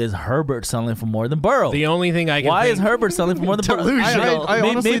 why is Herbert selling for more than Burrow? The only thing I can Why think, is Herbert selling for more than Burrow? Delusion. I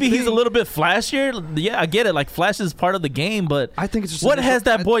honestly Maybe he's think- a little bit flashier. Yeah, I get it. Like, flash is part of the game, but I think it's just what initial- has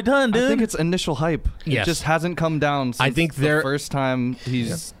that boy done, dude? I think it's initial hype. Yes. It just hasn't come down since I think the they're- first time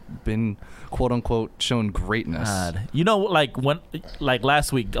he's been quote unquote shown greatness. God. You know, like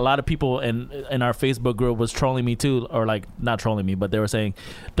last week, a lot of people in our Facebook group was trolling me too, or like not trolling me, but they were saying,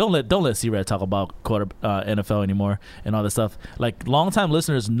 "Don't let C-Red talk about NFL anymore and all this stuff." Like longtime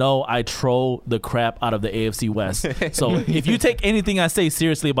listeners know I troll the crap out of the AFC West. So if you take anything I say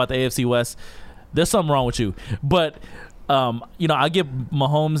seriously about the AFC West, there's something wrong with you. But I give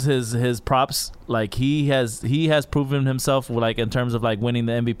Mahomes his props. Like he has proven himself, like in terms of like winning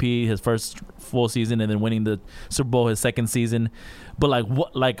the MVP his first full season and then winning the Super Bowl his second season. But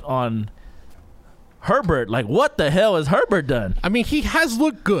on Herbert, like what the hell has Herbert done? I mean, he has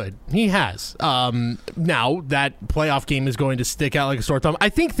looked good. He has. Now, that playoff game is going to stick out like a sore thumb. I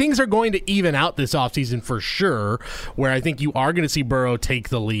think things are going to even out this offseason for sure, where I think you are going to see Burrow take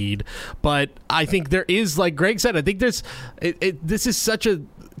the lead. But I think there is, like Greg said, I think this is such a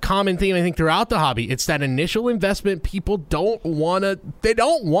common theme, I think, throughout the hobby. It's that initial investment. People don't want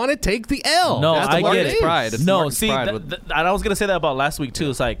to take the L. No, That's the I get market's it. pride. It's the No, market's see, pride and I was gonna say that about last week too.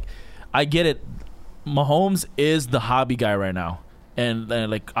 It's like, I get it. Mahomes is the hobby guy right now, and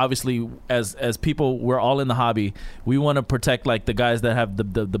like obviously as people, we're all in the hobby. We want to protect like the guys that have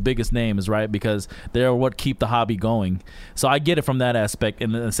the biggest names, right? Because they're what keep the hobby going. So I get it from that aspect.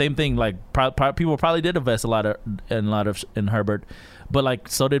 And the same thing, like people probably did invest a lot in Herbert. But like,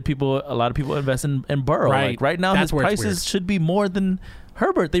 so did a lot of people invest in Burrow. Right. Like right now, That's his where it's prices weird. should be more than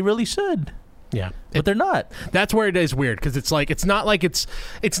Herbert. They really should, Yeah. but they're not. That's where it is weird because it's like it's not like it's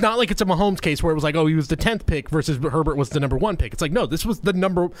a Mahomes case where it was like, oh, he was the 10th pick versus Herbert was the number 1 pick. It's like, no, this was the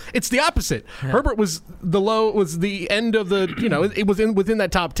number. It's the opposite. Herbert was the end of the it was within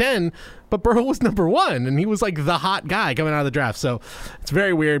that top 10, but Burrow was number 1 and he was like the hot guy coming out of the draft. So it's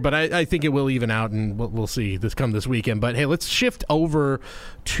very weird, but I think it will even out and we'll see this weekend. But hey, let's shift over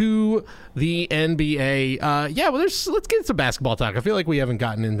to the NBA. Let's get some basketball talk. I feel like we haven't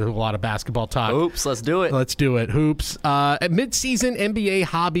gotten into a lot of basketball talk. Oops, let's do it. Let's do it. Hoops. Mid-season NBA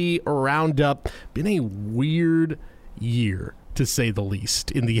hobby roundup. Been a weird year, to say the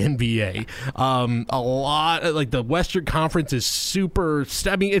least, in the NBA. A lot, like the Western Conference is super,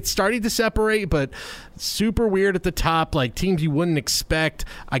 I mean, it's starting to separate, but super weird at the top, like teams you wouldn't expect.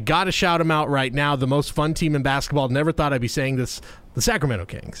 I got to shout them out right now. The most fun team in basketball. Never thought I'd be saying this. The Sacramento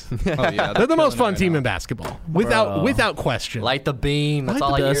Kings. Oh yeah, They're the most fun killing it team right in basketball, without question. Light the beam. That's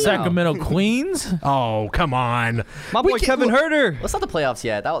all I The hear. Sacramento Queens. Oh, come on. now. My We boy can't- Kevin Herter. Well, it's not the playoffs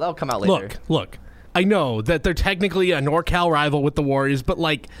yet. That'll come out later. Look. I know that they're technically a NorCal rival with the Warriors, but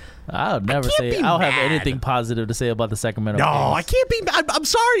like, I'll never can't say. be I'll have mad. anything positive to say about the Sacramento. no, Kings. I can't be. I'm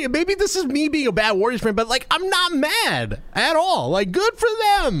sorry. Maybe this is me being a bad Warriors fan, but like, I'm not mad at all. Like, good for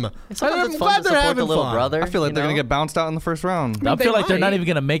them. Sometimes I'm it's glad fun to they're support having the little fun. brother. I feel like you they're gonna know? get bounced out in the first round. I They feel like they're not might. even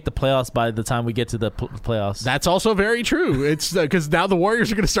going to make the playoffs by the time we get to the playoffs. That's also very true. It's because now the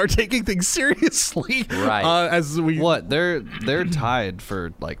Warriors are going to start taking things seriously. Right. As we What? They're tied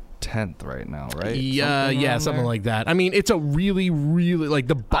for like 10th right now, right? Something like that. I mean, it's a really, really like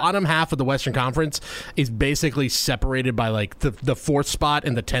the bottom half of the Western Conference is basically separated by like the 4th spot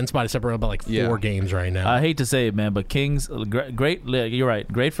and the 10th spot is separated by like 4 games right now. I hate to say it, man, but Kings, great. You're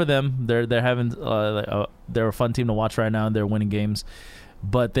right. Great for them. They're having they're a fun team to watch right now, and they're winning games.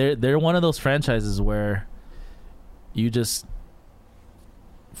 But they're one of those franchises where you just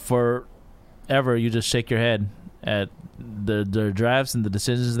forever you just shake your head at their drafts and the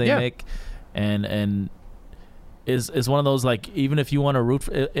decisions they make, and is one of those, like, even if you want to root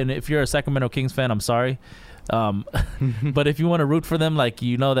for, and if you're a Sacramento Kings fan, I'm sorry, but if you want to root for them, like,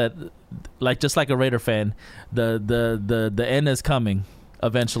 you know that, like, just like a Raider fan, the end is coming.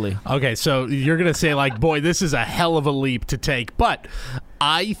 eventually. Okay, so you're going to say, like, boy, this is a hell of a leap to take. But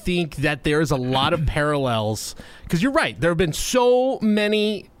I think that there's a lot of parallels. Because you're right. There have been so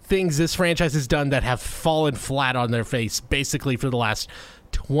many things this franchise has done that have fallen flat on their face basically for the last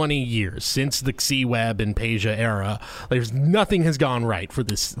 20 years since the C-Web and Peja era. Nothing has gone right for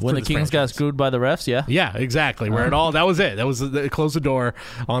this. When the Kings got screwed by the refs, yeah. Yeah, exactly. Where it all, that was it. That was close the door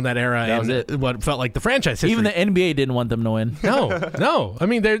on that era. That was it. What felt like the franchise history. Even the NBA didn't want them to win. No. I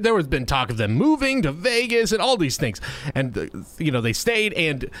mean, there was been talk of them moving to Vegas and all these things. And, they stayed.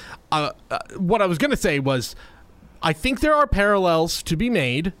 And what I was going to say was, I think there are parallels to be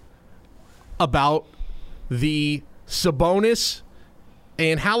made about the Sabonis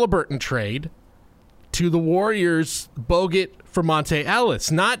and Halliburton trade to the Warriors Bogut for Monte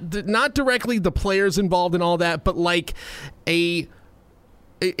Ellis. Not directly the players involved in all that, but like it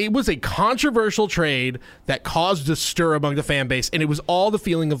was a controversial trade that caused a stir among the fan base, and it was all the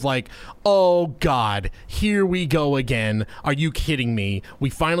feeling of like, oh God, here we go again. Are you kidding me? We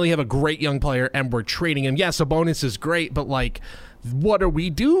finally have a great young player and we're trading him. Yeah, Sabonis is great, but like, what are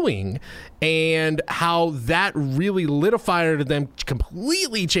we doing? And how that really lit a fire to them,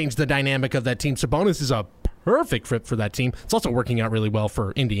 completely changed the dynamic of that team. Sabonis is a perfect fit for that team. It's also working out really well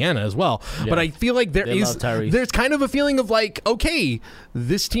for Indiana as well. Yeah. But I feel like there's kind of a feeling of like, okay,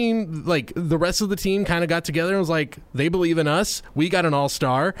 this team, like the rest of the team kind of got together and was like, they believe in us. We got an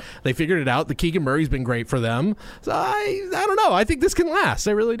all-star. They figured it out. The Keegan Murray's been great for them. So I don't know. I think this can last.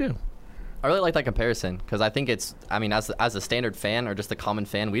 I really do. I really like that comparison because I think as a standard fan or just a common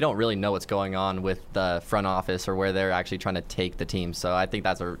fan, we don't really know what's going on with the front office or where they're actually trying to take the team. So I think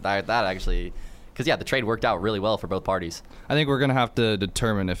that actually, because the trade worked out really well for both parties. I think we're going to have to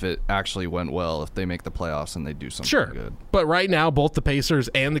determine if it actually went well, if they make the playoffs and they do something good. But right now, both the Pacers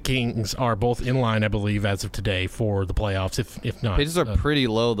and the Kings are both in line, I believe, as of today for the playoffs, if not. Pacers are pretty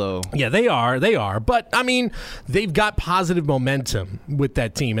low, though. Yeah, they are. But, I mean, they've got positive momentum with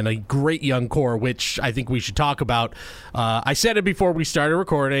that team and a great young core, which I think we should talk about. I said it before we started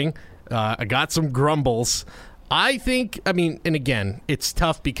recording. I got some grumbles. I think, and again, it's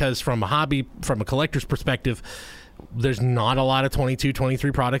tough because from a collector's perspective, there's not a lot of 22,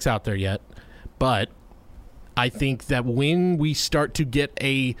 23 products out there yet. But I think that when we start to get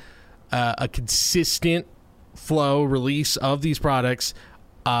a consistent flow release of these products,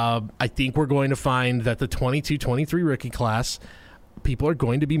 I think we're going to find that the 22, 23 rookie class, people are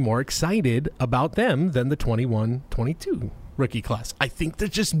going to be more excited about them than the 21, 22 rookie class. I think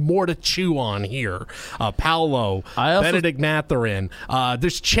there's just more to chew on here. Paolo, Benedict Mathurin.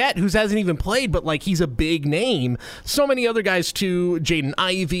 There's Chet, who hasn't even played, but like he's a big name. So many other guys too. Jaden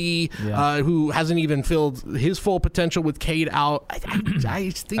Ivey, who hasn't even filled his full potential with Cade out. I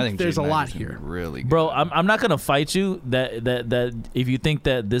think there's a lot here. Really good. Bro, I'm not gonna fight you that if you think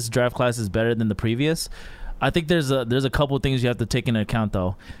that this draft class is better than the previous. I think there's a couple of things you have to take into account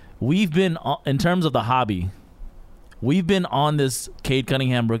though. We've been in terms of the hobby. We've been on this Cade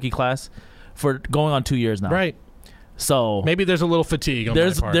Cunningham rookie class for going on 2 years now. Right. So maybe there's a little fatigue on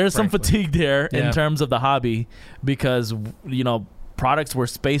there's my part, there's frankly. some fatigue there in terms of the hobby because products were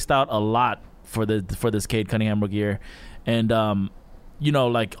spaced out a lot for this Cade Cunningham rookie year. And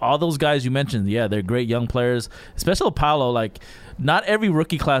like all those guys you mentioned, they're great young players, especially Paolo. Like not every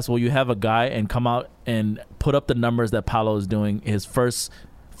rookie class will you have a guy and come out and put up the numbers that Paolo is doing his first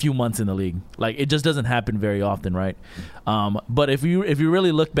few months in the league. Like it just doesn't happen very often, right? But if you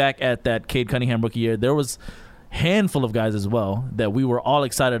really look back at that Cade Cunningham rookie year, there was a handful of guys as well that we were all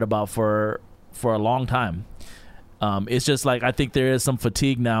excited about for a long time. It's just like I think there is some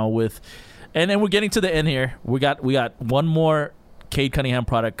fatigue now with, and then we're getting to the end here. We got one more Cade Cunningham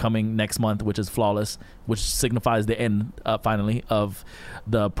product coming next month, which is Flawless, which signifies the end finally of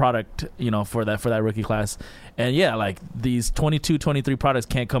the product, for that rookie class. And like these 22, 23 products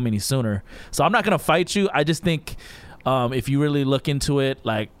can't come any sooner. So I'm not gonna fight you. I just think if you really look into it,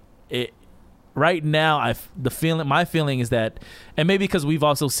 like it right now, my feeling is that, and maybe because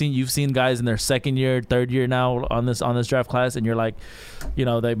you've seen guys in their second year, third year now on this draft class, and you're like,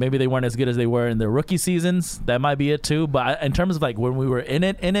 maybe they weren't as good as they were in their rookie seasons. That might be it too. But in terms of like when we were in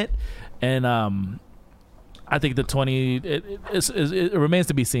it, and I think the 20 it remains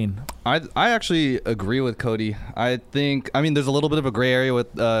to be seen. I actually agree with Cody. I think there's a little bit of a gray area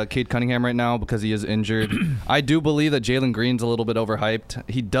with Cade Cunningham right now because he is injured. I do believe that Jalen Green's a little bit overhyped.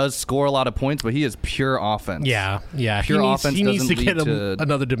 He does score a lot of points, but he is pure offense. Yeah. Pure offense. He needs to doesn't get lead to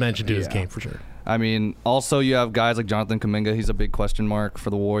another dimension to his game for sure. Also you have guys like Jonathan Kuminga. He's a big question mark for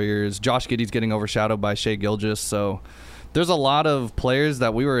the Warriors. Josh Giddey's getting overshadowed by Shai Gilgeous, so there's a lot of players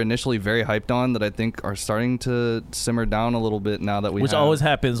that we were initially very hyped on that I think are starting to simmer down a little bit now that we Which have. always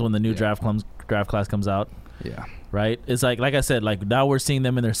happens when the new draft class comes out. Yeah. Right? It's like I said, like now we're seeing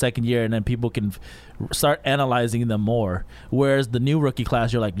them in their second year, and then people can start analyzing them more. Whereas the new rookie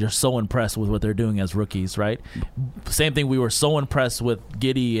class, you're so impressed with what they're doing as rookies, right? Same thing. We were so impressed with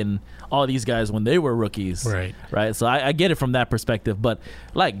Giddey and all these guys when they were rookies, right? So I get it from that perspective. But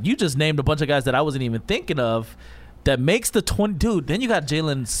like you just named a bunch of guys that I wasn't even thinking of. That makes the 20, dude. Then you got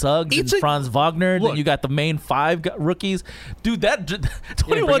Jalen Suggs and Franz Wagner. Then you got the main 5 rookies, dude. That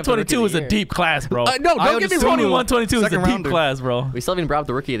 21-22 is a deep class, bro. No, don't get me wrong. 21-22 is a deep class, bro. We still haven't brought up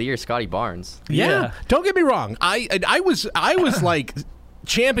the rookie of the year, Scotty Barnes. Yeah. Don't get me wrong. I was like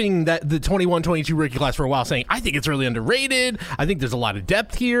championing the 21-22 rookie class for a while, saying I think it's really underrated. I think there's a lot of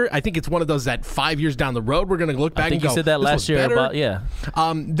depth here. I think it's one of those that 5 years down the road we're going to look back and go, you said that this last was year better.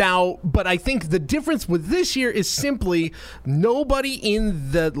 about Now, but I think the difference with this year is simply nobody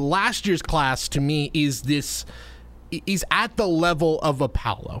in the last year's class to me is at the level of a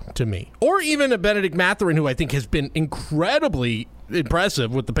Paolo to me, or even a Benedict Mathurin, who I think has been incredibly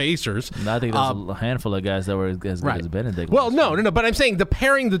impressive with the Pacers. I think there's a handful of guys that were as good as Benedict. Well, no, but I'm saying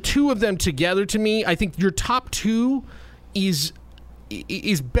pairing the two of them together, to me, I think your top 2 is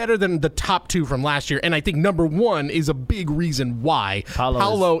better than the top 2 from last year, and I think number 1 is a big reason why.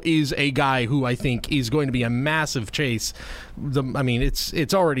 Paolo is a guy who I think is going to be a massive chase.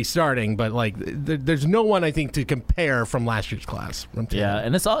 It's already starting, but like there's no one I think to compare from last year's class. Yeah,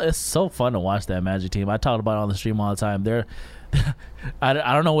 and it's so fun to watch that Magic team. I talk about it on the stream all the time. I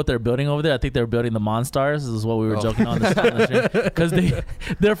don't know what they're building over there. I think they're building the Monstars. This is what we were joking on the stream, because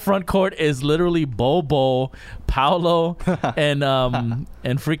their front court is literally Bobo, Paolo, and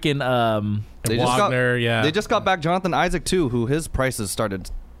freaking Wagner. They just got back Jonathan Isaac too, who his prices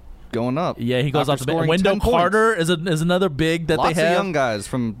started going up. Yeah, he goes off the bench. Wendell Carter is another big that lots they have. Lots of young guys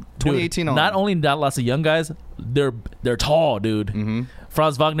from 2018 on. Not only lots of young guys, they're tall, dude. Mm-hmm.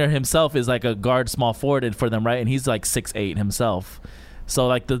 Franz Wagner himself is like a guard, small forward for them, right? And he's like 6'8" himself. So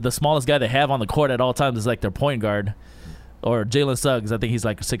like the smallest guy they have on the court at all times is like their point guard. Or Jalen Suggs, I think he's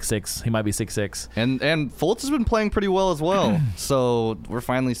like 6'6". He might be 6'6". And Fultz has been playing pretty well as well. So we're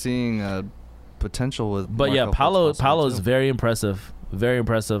finally seeing potential with. But Marco Paolo is very impressive. Very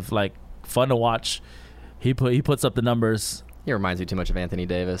impressive. Like fun to watch. He puts up the numbers. He reminds me too much of Anthony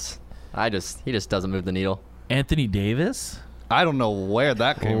Davis. He just doesn't move the needle. Anthony Davis? I don't know where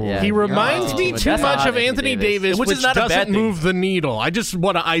that came from. Yeah. He reminds me too much of Anthony Davis, which is not a bad doesn't thing. move the needle. I just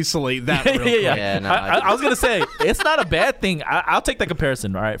want to isolate that real quick. Yeah, no, I was going to say, it's not a bad thing. I'll take that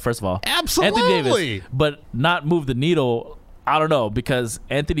comparison, all right, first of all. Absolutely. Anthony Davis, but not move the needle, I don't know, because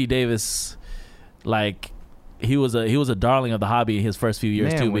Anthony Davis, like, he was a darling of the hobby in his first few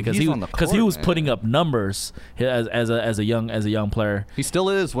years too, because he was putting up numbers as a young player. He still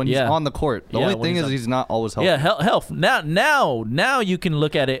is when he's on the court. The only thing is he's not always healthy. Yeah, health. Now you can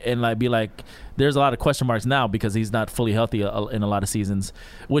look at it and like be like, there's a lot of question marks now because he's not fully healthy in a lot of seasons.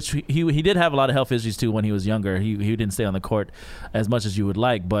 Which he did have a lot of health issues too when he was younger. He didn't stay on the court as much as you would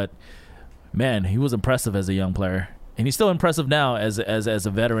like, but man, he was impressive as a young player. And he's still impressive now as a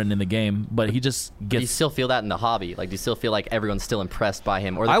veteran in the game, but he just gets. Do you still feel that in the hobby? Like, do you still feel like everyone's still impressed by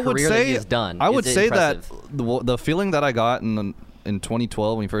him or the career that he has done? I would say impressive? that the feeling that I got in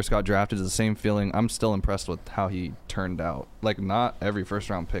 2012 when he first got drafted is the same feeling. I'm still impressed with how he turned out. Like, not every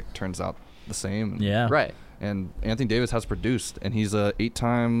first-round pick turns out the same. Yeah. Right. And Anthony Davis has produced, and he's a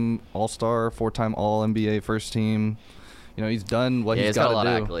 8-time All-Star, 4-time All-NBA first team. You know, he's done what he's got to do. Got a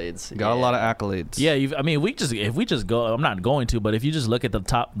lot of accolades. Got a lot of accolades. Yeah, if we just go, I'm not going to, but if you just look at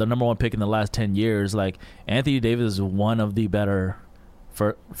the number one pick in the last 10 years, like Anthony Davis is one of the better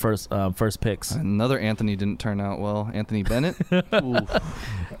first picks. Another Anthony didn't turn out well. Anthony Bennett. Don't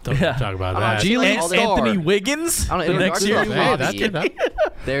talk about that. Anthony Wiggins. I don't know, next year.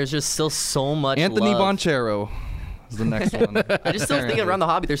 There's just still so much Anthony love. Bonchero is the next one. I just still think around the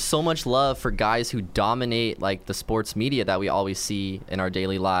hobby, there's so much love for guys who dominate like the sports media that we always see in our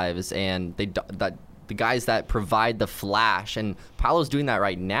daily lives, and the guys that provide the flash. And Paolo's doing that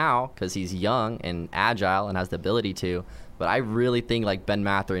right now because he's young and agile and has the ability to. But I really think like Ben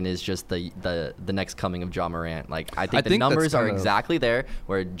Mathurin is just the next coming of Ja Morant. Like I think the numbers are exactly there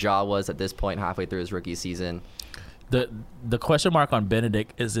where Ja was at this point halfway through his rookie season. The question mark on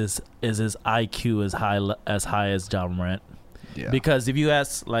Benedict is his IQ as high as Ja Morant. Yeah. Because if you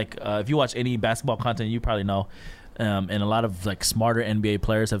ask if you watch any basketball content, you probably know, and a lot of like smarter NBA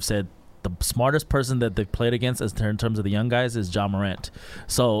players have said the smartest person that they played against in terms of the young guys is Ja Morant.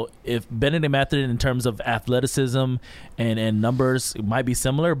 So if Benedict Mathurin in terms of athleticism and numbers might be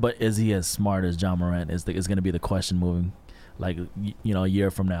similar, but is he as smart as Ja Morant is going to be the question moving, like, a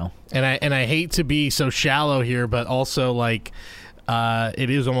year from now. And I hate to be so shallow here, but also like it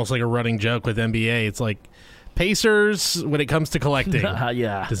is almost like a running joke with NBA. It's like Pacers when it comes to collecting.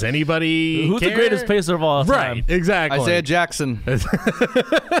 Yeah. Does anybody Who's care? the greatest Pacer of all time? Right, exactly. Isaiah Jackson.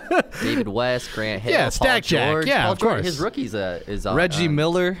 David West, Grant Hill, Yeah, Paul Stack Jack. George. Yeah, Paul of George, course. His rookies is Reggie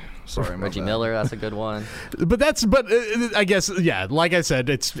Miller. Sorry, my Reggie bad. Miller, that's a good one. But I guess, yeah, like I said,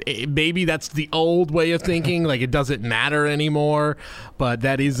 maybe that's the old way of thinking. Like, it doesn't matter anymore. But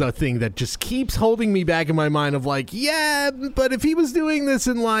that is a thing that just keeps holding me back in my mind of like, yeah, but if he was doing this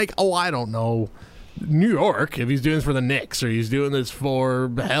in like, I don't know, New York, if he's doing this for the Knicks or he's doing this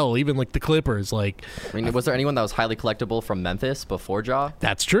for, hell, even like the Clippers, like. I mean, was there anyone that was highly collectible from Memphis before Ja?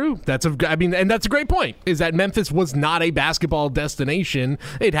 That's true. And that's a great point. Is that Memphis was not a basketball destination.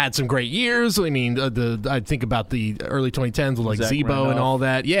 It had some great years. I mean, I think about the early 2010s with like Zach Zebo Randolph, and all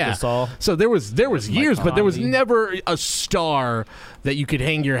that. Yeah. Gasol. So there was years, but there was Conley. never a star that you could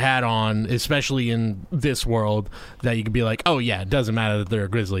hang your hat on, especially in this world, that you could be like, oh yeah, it doesn't matter that they're a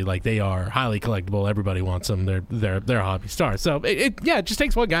Grizzly. Like, they are highly collectible. Everybody wants them. They're a hobby star. So it just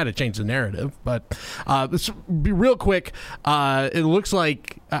takes one guy to change the narrative. But let's be real quick. It looks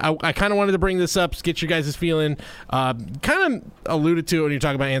like I kind of wanted to bring this up, get your guys' feeling. Kind of alluded to it when you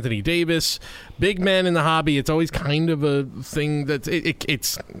talk about Anthony Davis. Big men in the hobby, it's always kind of a thing that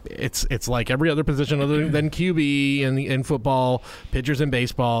it's like every other position other than QB in football, pitchers in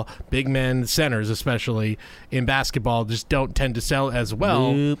baseball. Big men, centers especially in basketball, just don't tend to sell as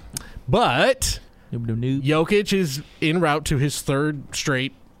well. Nope. But Nope, nope, nope. Jokic is en route to his third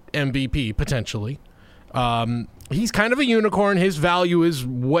straight MVP, potentially. He's kind of a unicorn. His value is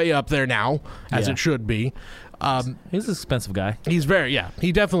way up there now, as Yeah. it should be. He's an expensive guy. He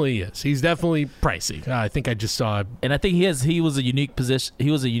definitely is. He's definitely pricey. I think I just saw. And I think he was a unique position.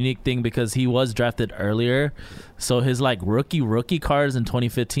 He was a unique thing because he was drafted earlier. So his like rookie cards in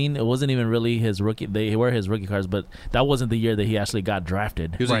 2015, it wasn't even really his rookie. They were his rookie cards, but that wasn't the year that he actually got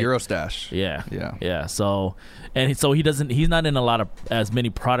drafted. He was a Eurostash. Yeah. Yeah. Yeah. So he's not in a lot of as many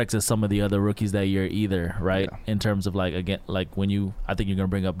products as some of the other rookies that year either, right? Yeah. In terms of like, again, like I think you're gonna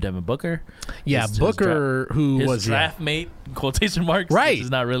bring up Devin Booker. Yeah, His Booker, who his was draft mate, quotation marks, Right. which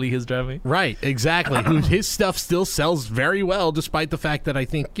is not really his draft mate. right, exactly. His stuff still sells very well, despite the fact that I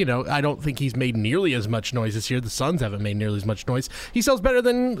think I don't think he's made nearly as much noise this year. The Suns haven't made nearly as much noise. He sells better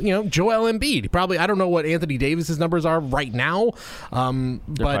than Joel Embiid. Probably, I don't know what Anthony Davis's numbers are right now. They're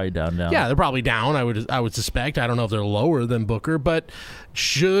probably down now. Yeah, they're probably down. I would suspect. I don't know if they're lower than Booker, but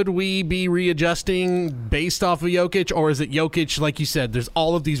should we be readjusting based off of Jokic, or is it Jokic? Like you said, there's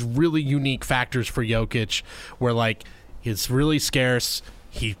all of these really unique factors for Jokic, where like it's really scarce.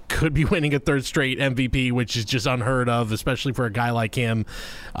 He could be winning a third straight MVP, which is just unheard of, especially for a guy like him.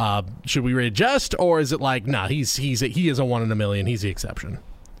 Should we readjust, or is it like, nah, he is a 1 in a million. He's the exception.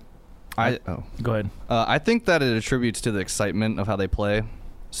 Go ahead. I think that it attributes to the excitement of how they play.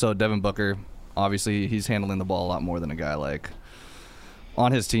 So Devin Booker, obviously, he's handling the ball a lot more than a guy like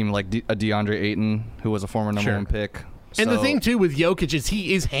on his team, like a DeAndre Ayton, who was a former number Sure. one pick. And the So- thing too with Jokic is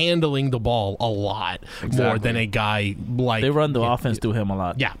he is handling the ball a lot more Exactly. than a guy like They run the offense through him a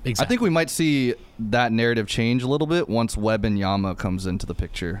lot. Yeah, exactly. I think we might see that narrative change a little bit once Wembanyama comes into the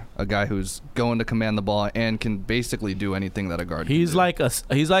picture. A guy who's going to command the ball and can basically do anything that a guard can He's do. like a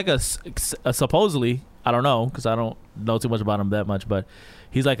supposedly, I don't know because I don't know too much about him that much, but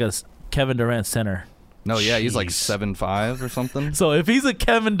he's like a Kevin Durant center. No, yeah, he's like Jeez. 7'5" or something. So if he's a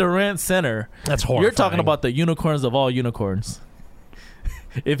Kevin Durant center, That's you're talking horrifying. about the unicorns of all unicorns.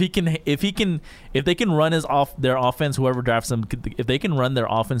 If they can run their offense, whoever drafts him, if they can run their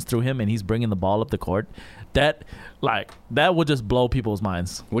offense through him and he's bringing the ball up the court, that would just blow people's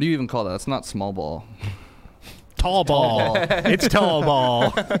minds. What do you even call that? That's not small ball. tall ball. It's tall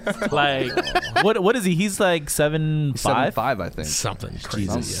ball. Like what is he? He's like 7'5". 7'5", I think. Something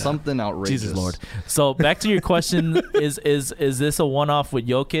crazy. Something outrageous. Jesus Lord. So back to your question: is this a one-off with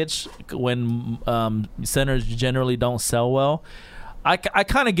Jokic when centers generally don't sell well? I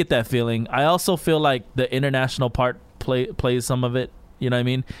kind of get that feeling. I also feel like the international part plays some of it. You know what I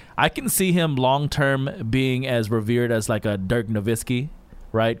mean? I can see him long term being as revered as like a Dirk Nowitzki,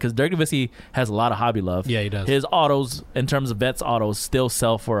 right? Because Dirk Nowitzki has a lot of hobby love. Yeah, he does. His autos, in terms of vets autos, still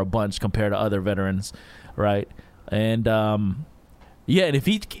sell for a bunch compared to other veterans, right? And yeah, and if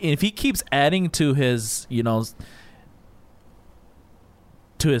he keeps adding to his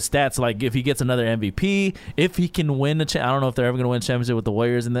to his stats. Like if he gets another MVP, if he can win I don't know if they're ever going to win a championship with the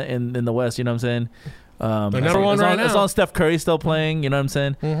Warriors in the West. You know what I'm saying? They're number one right now. As long as Steph Curry still playing, you know what I'm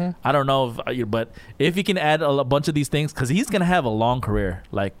saying? Mm-hmm. I don't know, but if he can add a bunch of these things, because he's gonna have a long career.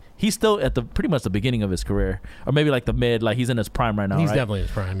 Like he's still at the pretty much the beginning of his career, or maybe like the mid. Like he's in his prime right now. He's right? definitely in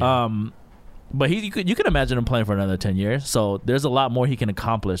his prime. Yeah. But you could imagine him playing for another 10 years. So there's a lot more he can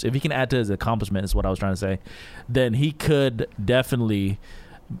accomplish. If he can add to his accomplishment, is what I was trying to say, then he could definitely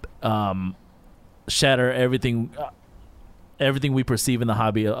shatter everything we perceive in the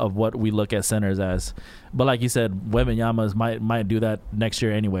hobby of what we look at centers as. But like you said, Wembanyama might do that next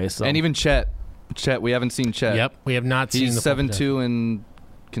year anyway. So. And even Chet, we haven't seen Chet. Yep, we have not seen. He's 7'2" and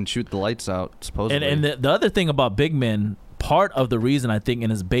can shoot the lights out, supposedly. And the other thing about big men, part of the reason I think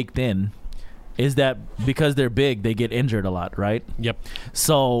and is baked in, is that because they're big, they get injured a lot, right? Yep.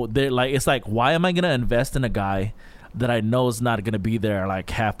 So they're like, it's like, why am I gonna invest in a guy that I know is not going to be there like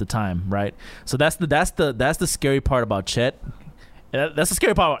half the time, right? So that's the scary part about Chet. That's the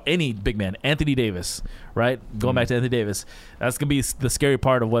scary part about any big man. Anthony Davis, right? Going back to Anthony Davis, that's going to be the scary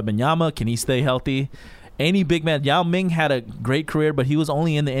part of Wembanyama. Can he stay healthy? Any big man. Yao Ming had a great career, but he was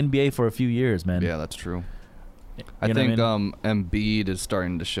only in the NBA for a few years, man. Yeah, that's true. I think Embiid is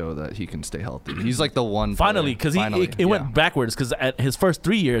starting to show that he can stay healthy. He's like the one. Finally, because it went backwards. Because at his first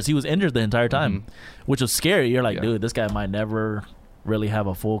 3 years, he was injured the entire time, which was scary. You're like, dude, this guy might never really have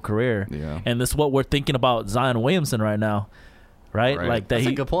a full career. Yeah. And this is what we're thinking about Zion Williamson right now, right? Like that's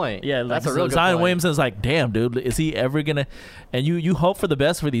a good point. Yeah, that's like a real good Zion point. Williamson's like, damn, dude, is he ever gonna? And you hope for the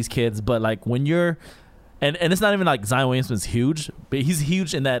best for these kids, but like when you're, and it's not even like Zion Williamson's huge, but he's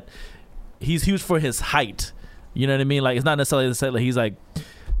huge in that he's huge for his height. You know what I mean? Like, it's not necessarily to say like he's like,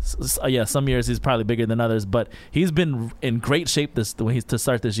 some years he's probably bigger than others, but he's been in great shape to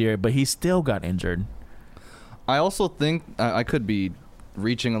start this year, but he still got injured. I also think I could be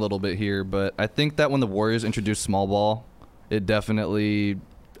reaching a little bit here, but I think that when the Warriors introduced small ball, it definitely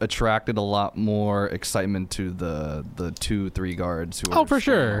attracted a lot more excitement to the 2-3 guards who for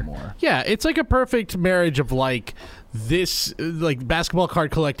sure. More. Yeah, it's like a perfect marriage of like this, like basketball card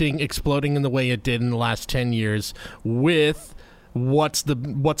collecting exploding in the way it did in the last 10 years with what's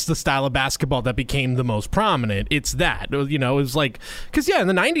the style of basketball that became the most prominent. It's that, you know, it was like, because in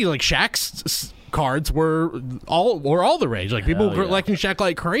the 90s, like Shaq's cards were all the rage. Like people were collecting Shaq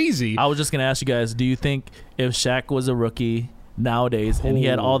like crazy. I was just gonna ask you guys, do you think if Shaq was a rookie nowadays and he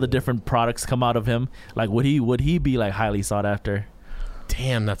had all the different products come out of him, like would he be like highly sought after?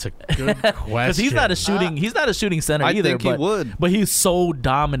 Damn, that's a good question. Because he's not a shooting center I either. think he would, but he's so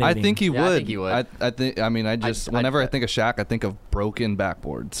dominating. I think he would. I think he would. Whenever I think of Shaq, I think of broken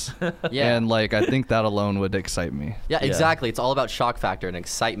backboards. Yeah, and like I think that alone would excite me. Yeah, exactly. It's all about shock factor and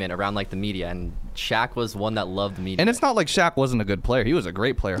excitement around like the media, and Shaq was one that loved the media. And it's not like Shaq wasn't a good player. He was a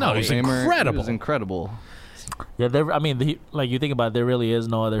great player. No, he's incredible. He was incredible. Yeah, like you think about it, there really is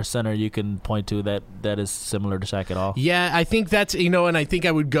no other center you can point to that is similar to Shaq at all. Yeah, I think that's, and I think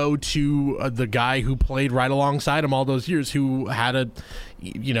I would go to the guy who played right alongside him all those years, who had a,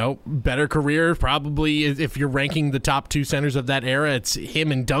 better career. Probably, if you're ranking the top two centers of that era, it's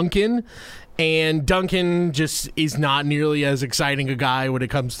him and Duncan. And Duncan just is not nearly as exciting a guy when it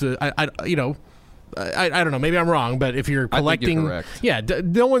comes to, I don't know, maybe I'm wrong, but if you're collecting, I think you're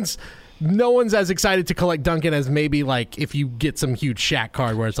correct. No one's as excited to collect Duncan as maybe like if you get some huge Shaq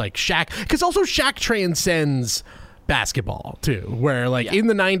card where it's like Shaq, because also Shaq transcends basketball too, where like in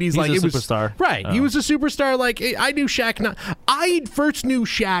the 90s, he's like a it was superstar. Right, he was a superstar. Like I knew Shaq. I first knew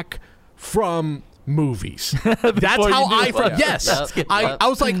Shaq from movies. That's how I first. Yes, Yep. I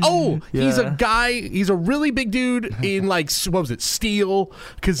was like, he's a guy. He's a really big dude in like what was it, Steel,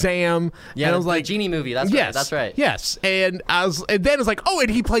 Kazam. Yeah, and I was like, the Genie movie. That's right. That's right. Yes, and then it's like, and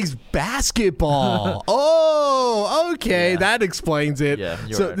he plays basketball. Okay, that explains it. Yeah,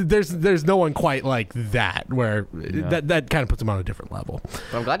 so right. there's no one quite like that where that kind of puts him on a different level.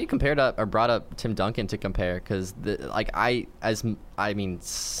 But I'm glad you brought up Tim Duncan to compare, because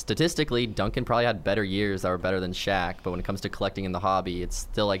statistically, Duncan probably had better years that were better than Shaq, but when it comes to collecting in the hobby, it's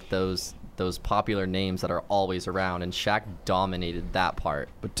still like those popular names that are always around, and Shaq dominated that part.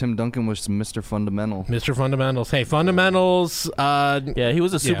 But Tim Duncan was Mr. Fundamental. Mr. Fundamentals. Hey, fundamentals. He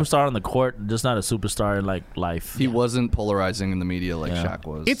was a superstar on the court, just not a superstar in like life. He wasn't polarizing in the media like Shaq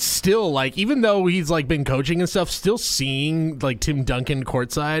was. It's still like, even though he's like been coaching and stuff, still seeing like Tim Duncan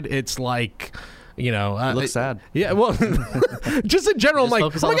courtside, it's like, it looks sad. Yeah, well, just in general, I'm like,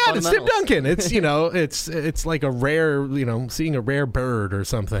 focus oh my on the God, it's Tim fundamentals. Duncan. It's like a rare, seeing a rare bird or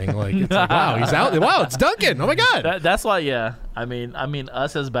something. Like, it's like, wow, he's out. Wow, it's Duncan. Oh my God. That's why, I mean,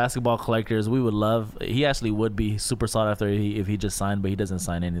 us as basketball collectors, we would love. He actually would be super sought after if he just signed, but he doesn't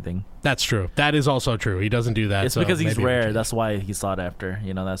sign anything. That's true. That is also true. He doesn't do that. It's so because he's maybe rare. That's why he's sought after.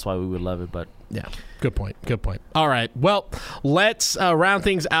 That's why we would love it. But yeah, good point. Good point. All right. Well, let's round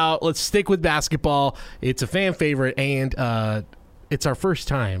things out. Let's stick with basketball. It's a fan favorite, and it's our first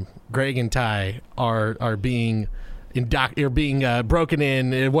time. Greg and Ty are being broken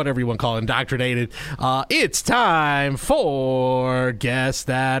in, whatever you want to call it, indoctrinated. It's time for Guess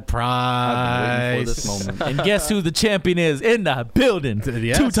That I've been waiting for Prize. this moment. and guess who the champion is in the building?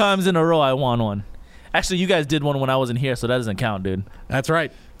 Yes. 2 times in a row, I won one. Actually, you guys did one when I wasn't here, so that doesn't count, dude. That's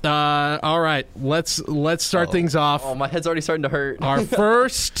right. All right. Let's start things off. Oh, my head's already starting to hurt. Our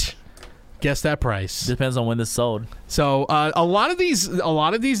first Guess That Price. Depends on when this sold. So a lot of these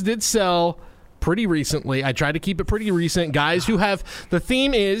did sell pretty recently. I tried to keep it pretty recent. Guys who have, the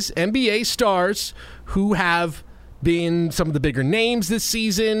theme is NBA stars who have been some of the bigger names this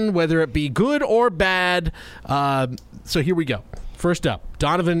season, whether it be good or bad. So here we go. First up,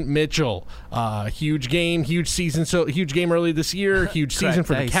 Donovan Mitchell. Huge game, huge season. So huge game early this year. Huge season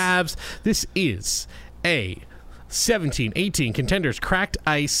for the Cavs. This is a 17-18 Contenders Cracked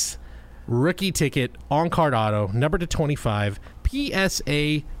Ice rookie ticket on card auto, number to 25,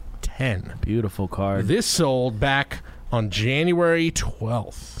 PSA 10. Beautiful card. This sold back on January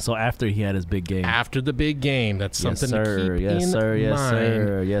 12th. So after he had his big game. After the big game. That's something yes, sir. to keep yes, in sir. Yes, mind.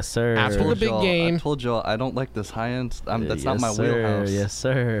 sir. Yes, sir. After the big game. I told y'all I don't like this high end. That's not Yes, my sir. wheelhouse. Yes,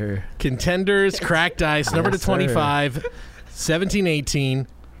 sir. Contenders Cracked Ice, number to Yes, sir. 25, 17-18,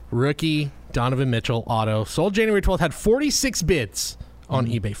 rookie Donovan Mitchell auto. Sold January 12th, had 46 bids on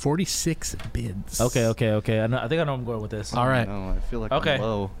eBay. 46 bids. Okay. I think I know I'm going with this. All right. No, I feel like Okay. I'm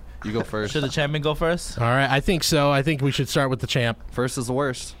low. You go first. Should the champion go first? All right. I think so. I think we should start with the champ. First is the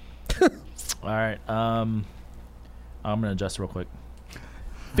worst. All right. I'm gonna adjust real quick.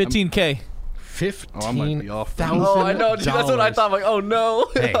 15K. Oh, I might be off. $15,000. Oh, I know. Dude, that's what I thought. I'm like, oh no,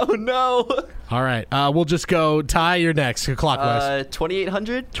 Hey. oh no. All right. We'll just go. Ty, you're next. Clockwise.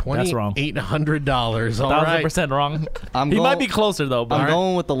 2,800. That's wrong. $2,800. All right. 1,000% wrong. I'm He going, might be closer though. But I'm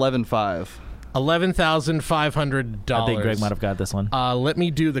going with 11.5. $11,500. I think Greg might have got this one. Let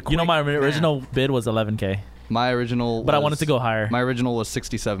me do the quick You know, my math. original bid was 11K, My original, but I was- wanted to go higher. My original was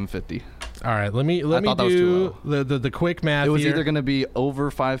 67.50. All right, let me thought that was do too the quick math. It was here. either going to be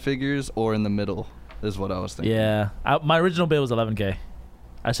over 5 figures or in the middle, is what I was thinking. Yeah, my original bid was 11K.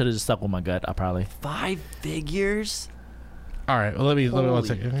 I should have just stuck with my gut. I probably. 5 figures. All right, well, let me one Holy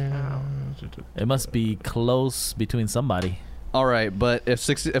second. It must be close between somebody. All right, but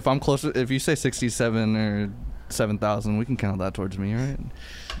if I'm closer, if you say 67 or 7,000, we can count that towards me, right?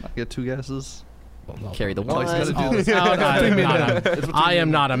 I get 2 guesses. Carry the Oh, one. he's gotta do this. I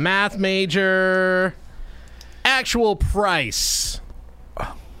am not a math major. Actual price.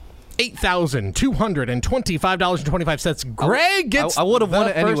 $8,225.25. Greg gets. I would have won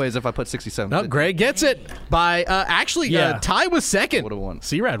the it first- anyways if I put 67. No, Greg gets it by actually. Yeah. Ty was second. Would've won.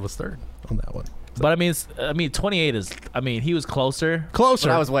 C-Rad was third on that one. But I mean, 28 is. I mean, he was closer. Closer.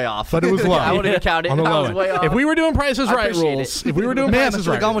 But I was way off. But it was low. I wouldn't even count it. on the I low was end. way off. If we were doing Prices I Right appreciate rules, it. if we were doing Man, I Prices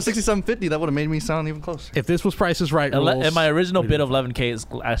should have Right, gone with 67.50. That would have made me sound even closer. if this was Prices Right rules, And my original bid of 11K is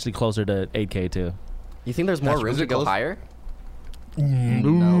actually closer to 8K too. You think there's more room is to it go close? higher?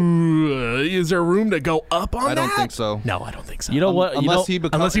 Ooh, is there room to go up on that? I don't think so. No, I don't think so. You know what? Unless you know,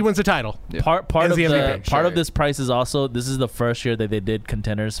 Unless he wins the title. Yeah. part As of the the MVP. part of Sure. this price is also this is the first year that they did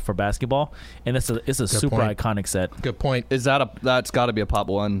contenders for basketball, and it's a super point. iconic set. Good point. Is that's got to be a pop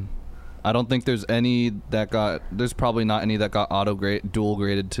one? I don't think there's any that got. There's probably not any that got dual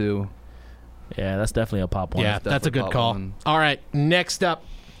graded too. Yeah, that's definitely a pop one. Yeah, that's a definitely good pop call. one. All right, next up.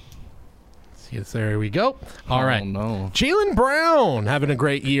 Yes, there we go. All right. Oh, no. Jaylen Brown having a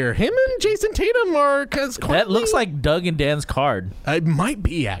great year. Him and Jason Tatum are That looks like Doug and Dan's card. It might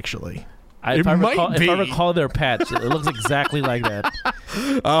be actually. If It I might recall, if I be. recall their patch, it looks exactly like that.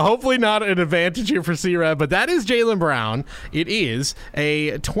 Hopefully not an advantage here for C-Rad, but that is Jaylen Brown. It is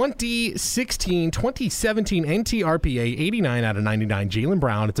a 2016-2017 NTRPA 89 out of 99 Jaylen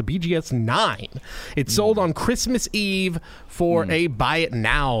Brown. It's a BGS 9. It sold on Christmas Eve for a buy it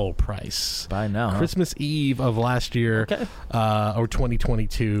now price. Buy now, huh? Christmas Eve of last year, Okay. or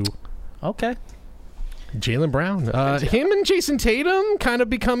 2022. Okay. Jaylen Brown. Him and Jason Tatum kind of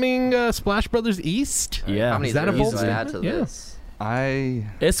becoming Splash Brothers East. Yeah. How many Is that a threes bold do I add to statement? Yeah. this?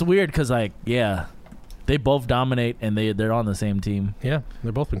 It's weird because they both dominate and they're on the same team. Yeah,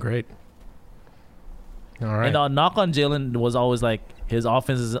 they've both been great. All right. And the knock on Jalen was always like his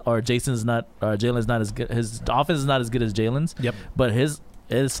offense is, or Jalen's not as good. His offense is not as good as Jalen's. Yep. But his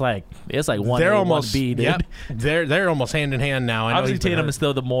it's like 1A, They're almost 1B, dude. Yep, they're almost hand in hand now. I know Obviously, he's been Tatum hurt. is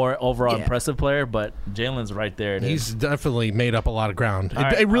still the more overall Yeah. impressive player, but Jalen's right there. Dude. He's definitely made up a lot of ground. All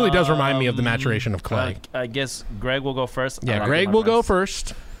right, It really does remind me of the maturation of Clay. I guess Greg will go first. Yeah, I'll give Greg my will go first.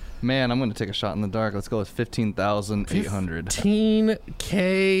 first. Man, I'm going to take a shot in the dark. Let's go with 15,800.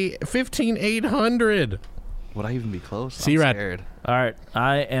 15,800. Would I even be close? C-Rad. I'm scared. All right,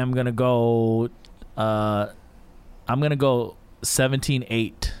 I am gonna go. I'm gonna go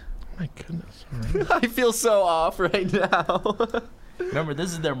 17-8. My goodness. I feel so off right now. Remember,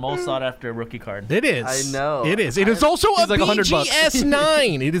 this is their most sought after rookie card. It is. I know. It is. It is also a He's like $100. BGS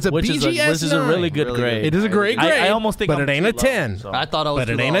 9. It is a Which BGS is a really 9. good Really grade. It is a great grade. I almost think but I'm it ain't too a low, 10. so. I thought I was But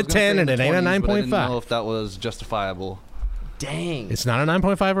too it low. ain't I a was gonna 10 say and in it the ain't a 20s, but I didn't 9.5. know if that was justifiable. Dang. It's not a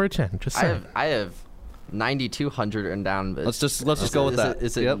 9.5 or a 10. Just saying. I have 9,200 and down. But Let's just go with that.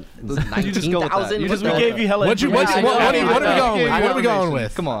 Is it Yep. 19,000? You just go with that. You Because just we go gave with you hella. What are we information. going I know. with? I What are we know. going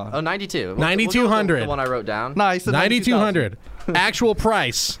with? Come on. Oh, 92. 9,200. The one I wrote down. Nah, he said 9,200. Actual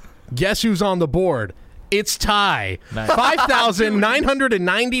price. Guess who's on the board? It's Ty. Nice.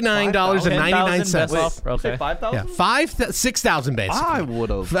 $5,999.99. best off. Okay. 5,000? Yeah, 6,000 basically. I would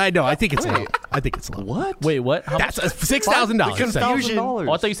have. I know. I think it's low. I think it's low. What? Wait, what? How That's much? $6,000. Confusion.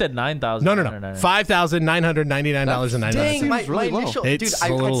 Oh, I thought you said 9,000. No. $5,999.99. Dang, my really low. initial. It's Dude, I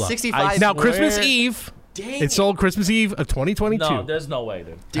a little had low. 65. Now, swear- Christmas Eve. Dang. It sold Christmas Eve of 2022. No, there's no way,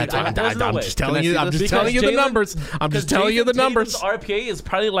 dude. Dude, I'm there's no way. just telling Can I you. see I'm this? just Because telling you the Jalen- numbers. I'm just telling you the numbers. RPA is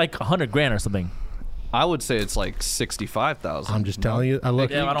probably like 100 grand or something. I would say it's like 65,000. I'm just telling you.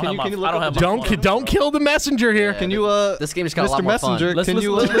 Look, Yeah, I don't can have you- my. can you look I don't up have the- my phone. don't kill the messenger here. Can you This game just got a Mr. lot more fun. Messenger, Let's, can let's,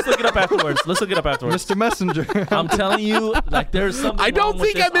 you let's look it up afterwards. Let's look it up afterwards. Mr. Messenger? I'm telling you, like there's something. I don't wrong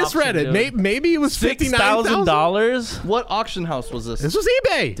with think I this misread option, it. dude. Maybe it was $59,000. $6,000. What auction house was this? This was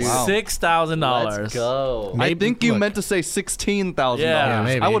eBay. Wow. $6,000. Let's go. Maybe- I think you look. meant to say $16,000. Yeah,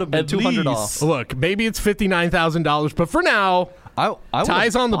 maybe. I would have been At 200 least. off. Look, maybe it's $59,000, but for now, I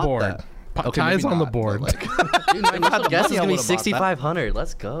Ty's on the bought board. that. Ty's maybe on the not, board. but, Dude, my initial guess is money, I gonna be would've bought that. 6,500.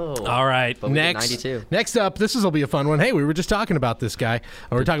 Let's go. All right, But we did next 92. next up, this will be a fun one. Hey, we were just talking about this guy.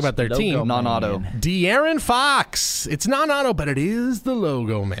 Or we're talking about their Logo team. Non-auto. man. De'Aaron Fox. It's non-auto, but it is the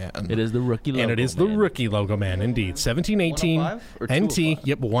logo man. It is the rookie logo. And it is the rookie logo man, indeed. 17-18 1 of 5 or 2 of NT. 5?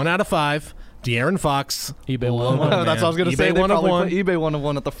 Yep, 1 out of 5. De'Aaron Fox. eBay 1 Logo man. That's what I was going to say. eBay They 1 of probably 1. put eBay 1 of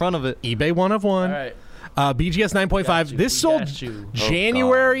 1 at the front of it. eBay 1 of 1. All right. BGS 9.5. Got you. This We sold got you.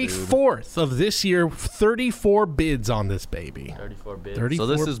 January God, dude. 4th of this year. 34 bids on this baby. 34 bids. 34 So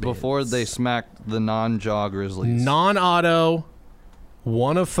this is before bids. they smacked the non-jaw Grizzlies. Non-auto,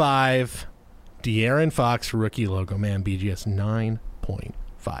 1 of 5. De'Aaron Fox rookie logo man. BGS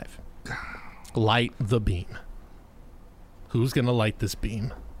 9.5. Light the beam. Who's gonna light this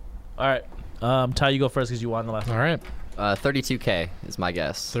beam? All right. Ty, you go first because you won the last one. All right, 32K is my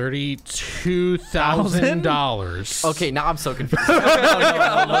guess. $32,000. Okay, now I'm so confused.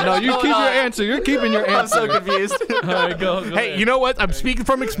 No, you keep your answer. You're keeping your I'm so answer. confused. All right, go. Hey, you know what? I'm speaking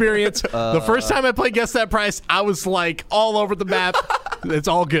from experience. The first time I played Guess That Price, I was like all over the map. It's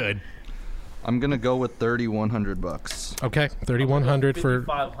all good. I'm gonna go with $3,100. Okay, 3,100 for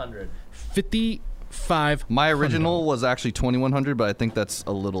 500. 55. My original was actually 2,100, but I think that's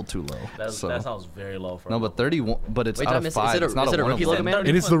a little too low. That So- sounds very low for no, but 31. But it's Wait, out did I of miss- 5. is it a- It's not is it a one of rookie one. logo man?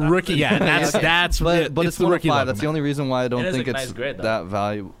 It is the rookie. Yeah, and that's Okay. that's But it's it's the 1 of rookie 5. logo. That's the only reason why I don't It is think a it's nice grade, though. that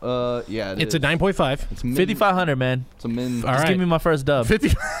value. Yeah, It's a 9.5. It's min. 5,500, man. It's a min. All Just right. give me my first dub.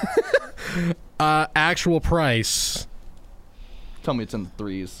 50. Actual price Tell me it's in the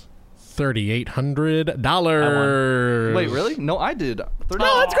threes. $3,800. Wait, really? No, I did. 30,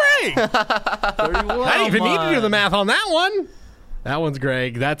 Oh, that's great. 31. I didn't even need to do the on. math on that one. That one's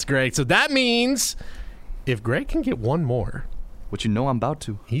Greg. That's Greg. So that means if Greg can get one more, Which you know I'm about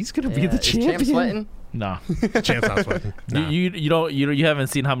to. he's gonna be the Is Champ champion. sweating? Nah. Champ's not sweating. Nah, You haven't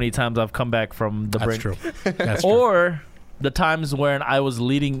seen how many times I've come back from the that's brink. true. That's true. Or the times when I was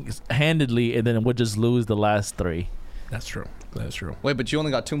leading handedly and then would just lose the last 3. That's true. That's true. Wait, but you only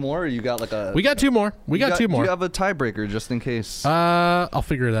got 2 more, or you got like a? We got 2 more. We got 2 Do more. you have a tiebreaker just in case? I'll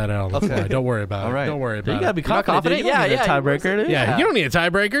figure that out on the Okay. fly. Don't worry about All it. right. Don't worry You about gotta it. be You're not confident. You don't need a confident? tiebreaker. dude. Yeah, you don't need a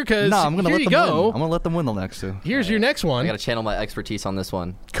tiebreaker because no, I'm gonna here let you them go. win. I'm gonna let them win the next 2. Here's your next I one. gotta channel my expertise on this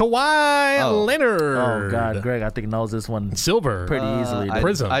one. Kawhi Oh. Leonard. Oh God, Greg, I think knows this one Silver. pretty easily. dude.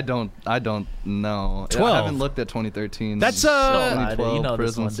 Prism. I don't know. 12. I haven't looked at 2013. That's, Nah, dude, 2012 you know this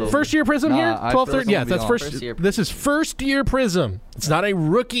Prism. one, dude. Silver. First year Prism Nah, here? I 12, Prism 13. Yeah, will be that's on. first. First year This is first year Prism. It's not a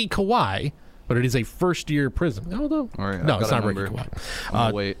rookie Kawhi, but it is a first year Prism. Although, All right, no, I've it's got not a rookie number. Kawhi. I'm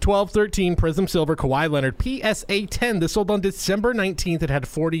gonna wait. 12, 13 Prism Silver Kawhi Leonard PSA 10. This sold on December 19th. It had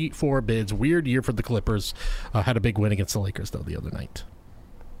 44 bids. Weird year for the Clippers. Had a big win against the Lakers though the other night.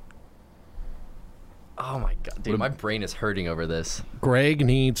 Oh my god, dude, my brain is hurting over this. Greg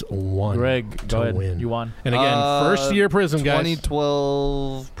needs one. Greg, to go ahead. win. You won. And again, first year Prism, guys.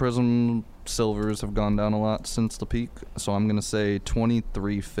 2012 Prism silvers have gone down a lot since the peak, so I'm gonna say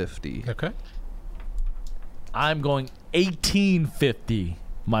 2350. Okay. I'm going 1850,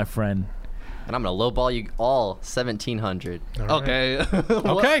 my friend. And I'm gonna lowball you all 1700. All right. Okay.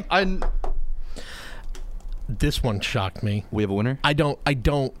 Okay. Well, This one shocked me. we have a winner. I don't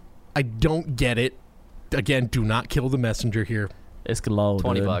get it. Again, do not kill the messenger here. It's low.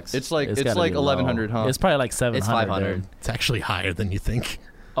 $20 dude. bucks. It's like It's gotta be low. 1100, huh? It's probably like 700. It's 500. dude. It's actually higher than you think.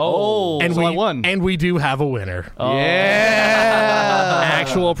 Oh. And so we I won. And we do have a winner. Oh. Yeah.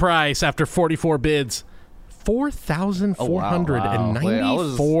 Actual price after 44 bids. $4,494. See, I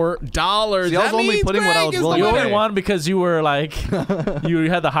was That only means putting what I Greg was is the willing You to winner. only pay. won because you were like,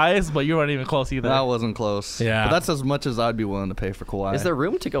 you had the highest, but you weren't even close either. That wasn't close. Yeah. But that's as much as I'd be willing to pay for Kawhi. Is there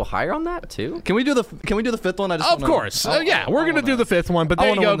room to go higher on that too? Can we do the fifth one? I just Of wanna- course. I- Yeah, I we're going to wanna- do the fifth one, but I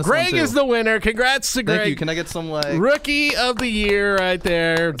there you wanna go. win this one, Greg too. is the winner. Congrats to Greg. Thank you. Can I get some like? Rookie of the year right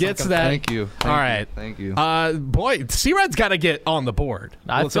there. Gets that. Thank you. All right. Thank you. Boy, C-Red's got to get on the board.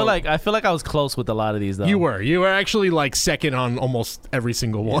 I feel like I was close with a lot of these though. You were actually like second on almost every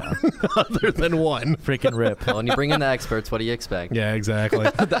single one, other than one. freaking rip. Well, when you bring in the experts, what do you expect? Yeah, exactly.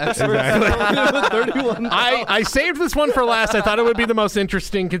 31. I saved this one for last. I thought it would be the most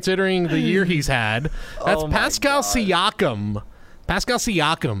interesting considering the year he's had. That's Oh my Pascal God. Siakam. Pascal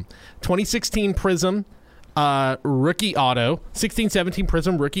Siakam, 2016 Prism rookie auto, 16-17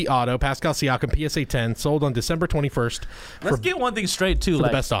 Prism rookie auto. Pascal Siakam, PSA 10, sold on December 21st. Let's get one thing straight too. the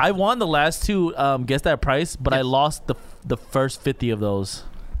Like best offer. I won the last two guess that price, but I lost the first 50 of those.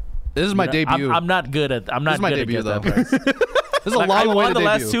 This is my You know, debut. I'm not good at. I'm not This is my good debut, at guess though. that price. This is a Like, long I way won to the debut.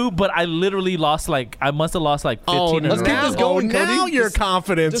 last two, but I literally lost like I must have lost like 15. Oh, in a let's row. keep this going, now Cody. your Just-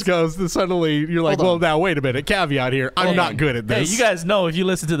 confidence goes. Suddenly, you're like, Hold well, on. now wait a minute. Caveat here. I'm not good at Hey, this. you guys know if you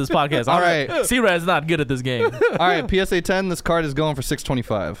listen to this podcast. All right. C-Rad's not good at this game. All right, PSA 10. This card is going for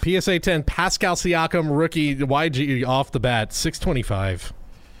 625. PSA 10 Pascal Siakam rookie YG off the bat 625.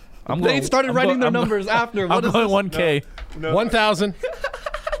 I'm They started writing their I'm numbers after. I'm What is going this? 1K. 1,000.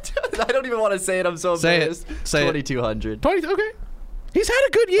 I don't even want to say it. I'm so Say it. embarrassed. Say it. 2200. 20. Okay. He's had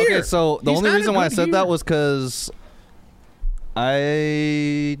a good year. Okay, so the He's only had a reason why I good said year. that was because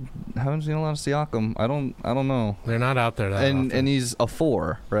I haven't seen a lot of Siakam. I don't know. They're not out there that often. And he's a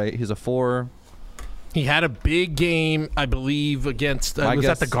 4, right? He's a 4. He had a big game, I believe, against My it was at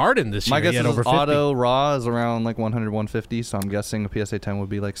guess- the Garden this year. My He guess had is over 50. auto raw is around like 100, 150. So I'm guessing a PSA 10 would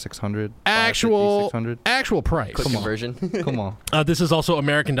be like 600. 550, 600. Actual price. Quick conversion. Come on. This is also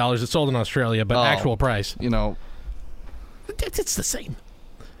American dollars. It's sold in Australia, but Oh. actual price. You know. It's the same.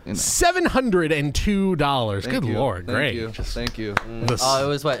 You know. $702. Thank Good you. Lord, Thank great. you. Thank you. Oh, it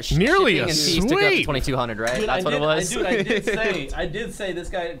was what? Nearly shipping a and fees took it up to sweep. 2200, right? Dude, That's what it was. I did say this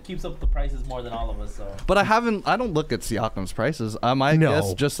guy keeps up the prices more than all of us. So But I don't look at Siakam's prices. My No.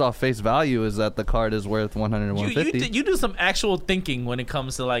 guess, just off face value, is that the card is worth 100, you 150. you do some actual thinking when it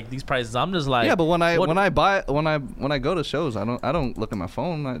comes to like these prices. I'm just like Yeah, but when I what- when I go to shows, I don't look at my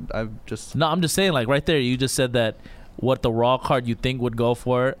phone. I just No, I'm just saying, like right there, you just said that what the raw card you think would go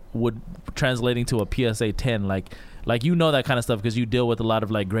for would translating to a PSA 10. Like you know that kind of stuff because you deal with a lot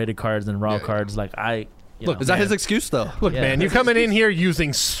of like graded cards and raw Yeah. cards. Like you Look, know. is that Man. his excuse though? Look, Yeah. man, you're coming in here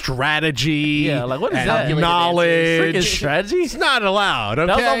using strategy. Yeah, like, what is and that? Calculated knowledge. Freaking strategy. It's not allowed. Okay.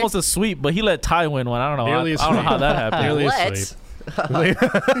 That was almost a sweep, but he let Ty win one. I don't know. Nearly a I don't know sweep. how that happened. Nearly a What? sweep.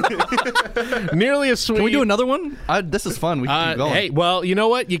 Nearly a sweep. Can we do another one? This is fun. We can keep going. Hey, well, you know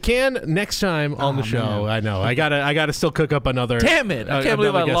what? You can next time on the show. I know. I gotta still cook up another. Damn it! I can't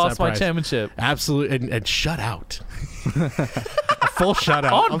believe I another guess lost that my price. championship. Absolutely, and shut out. A full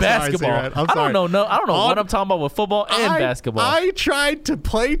shutout On I'm basketball. Sorry, C-Rad. I'm I sorry. don't know. I don't know what On- I'm talking about with football and basketball. I tried to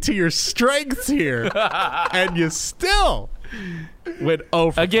play to your strengths here, and you still went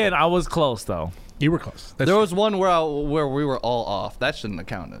over. Again, I was close though. You were close. That's There was one where we were all off. That shouldn't have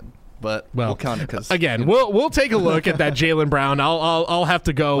counted, but we'll count it because again, we'll take a look at that Jaylen Brown. I'll have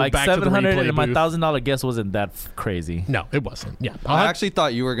to go Like back to the 700, replay and my booth. $1,000 guess wasn't that crazy. No, it wasn't. Yeah, I actually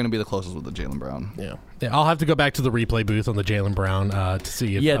thought you were going to be the closest with the Jaylen Brown. yeah. I'll have to go back to the replay booth on the Jaylen Brown to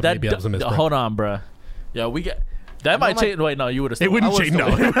see if Yeah, that. maybe that was a misprint. Hold on, bruh. Yeah, we got. That might change. Wait, no, you would have. It wouldn't change.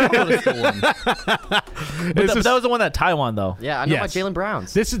 No. This is- That was the one that Taiwan though. Yeah, I know Yes. about Jalen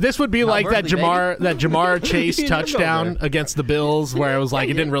Browns. This would be like that Worthy, Jamar Chase You never go touchdown against the Bills, where it was like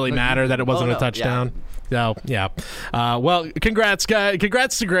it didn't really matter that it wasn't no, a yeah. touchdown. No, yeah. Well, congrats, guys.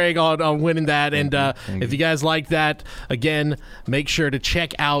 Congrats to Greg on winning that. And if you guys like that, again, make sure to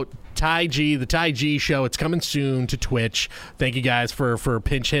check out Ty G, the Ty G Show. It's coming soon to Twitch. Thank you guys for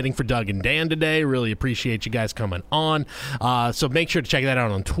pinch hitting for Doug and Dan today. Really appreciate you guys coming on. So make sure to check that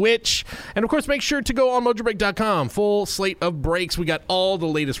out on Twitch. And, of course, make sure to go on MojoBreak.com. Full slate of breaks. We got all the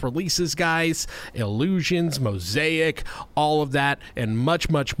latest releases, guys. Illusions, Mosaic, all of that, and much,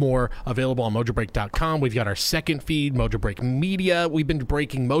 much more available on MojoBreak.com. We've got our second feed, Mojo Break Media. We've been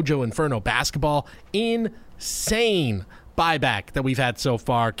breaking Mojo Inferno Basketball. Insane buyback that we've had so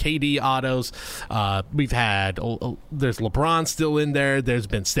far. KD autos. We've had there's LeBron still in there. There's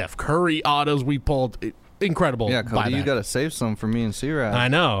been Steph Curry autos we pulled. Incredible. Yeah, Cody, buyback. you got to save some for me and C-Rad. I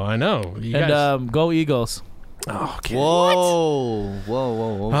know. You And guys, go Eagles. oh, okay. Whoa.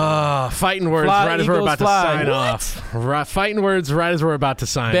 Fighting words Fly, right as we're Eagles, about fly. to sign What? off. Fighting words right as we're about to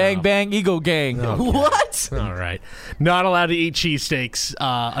sign Bang, off. bang, Eagle gang. What? All right. Not allowed to eat cheesesteaks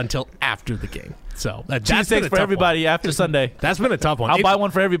until after the game. So that's been a Cheesesteaks for tough everybody after Sunday. one. That's been a tough one. I'll If- buy one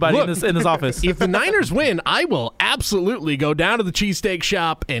for everybody Look, in this office. If the Niners win, I will absolutely go down to the cheesesteak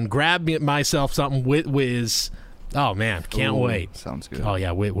shop and grab myself something with Whiz. Oh, man. Can't Ooh, wait. Sounds good. Oh,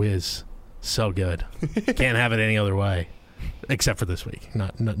 yeah. Whiz. So good. Can't have it any other way. Except for this week.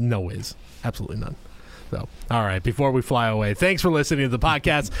 No Whiz. Absolutely none. So, all right, before we fly away, thanks for listening to the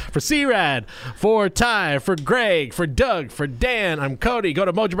podcast. For C-Rad, for Ty, for Greg, for Doug, for Dan, I'm Cody. Go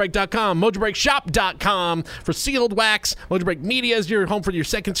to MojoBreak.com, MojoBreakShop.com for Sealed Wax. Mojo Break Media is your home for your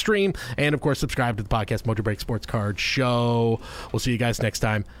second stream. And, of course, subscribe to the podcast, Mojo Break Sports Card Show. We'll see you guys next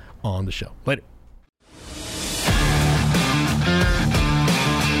time on the show. Later.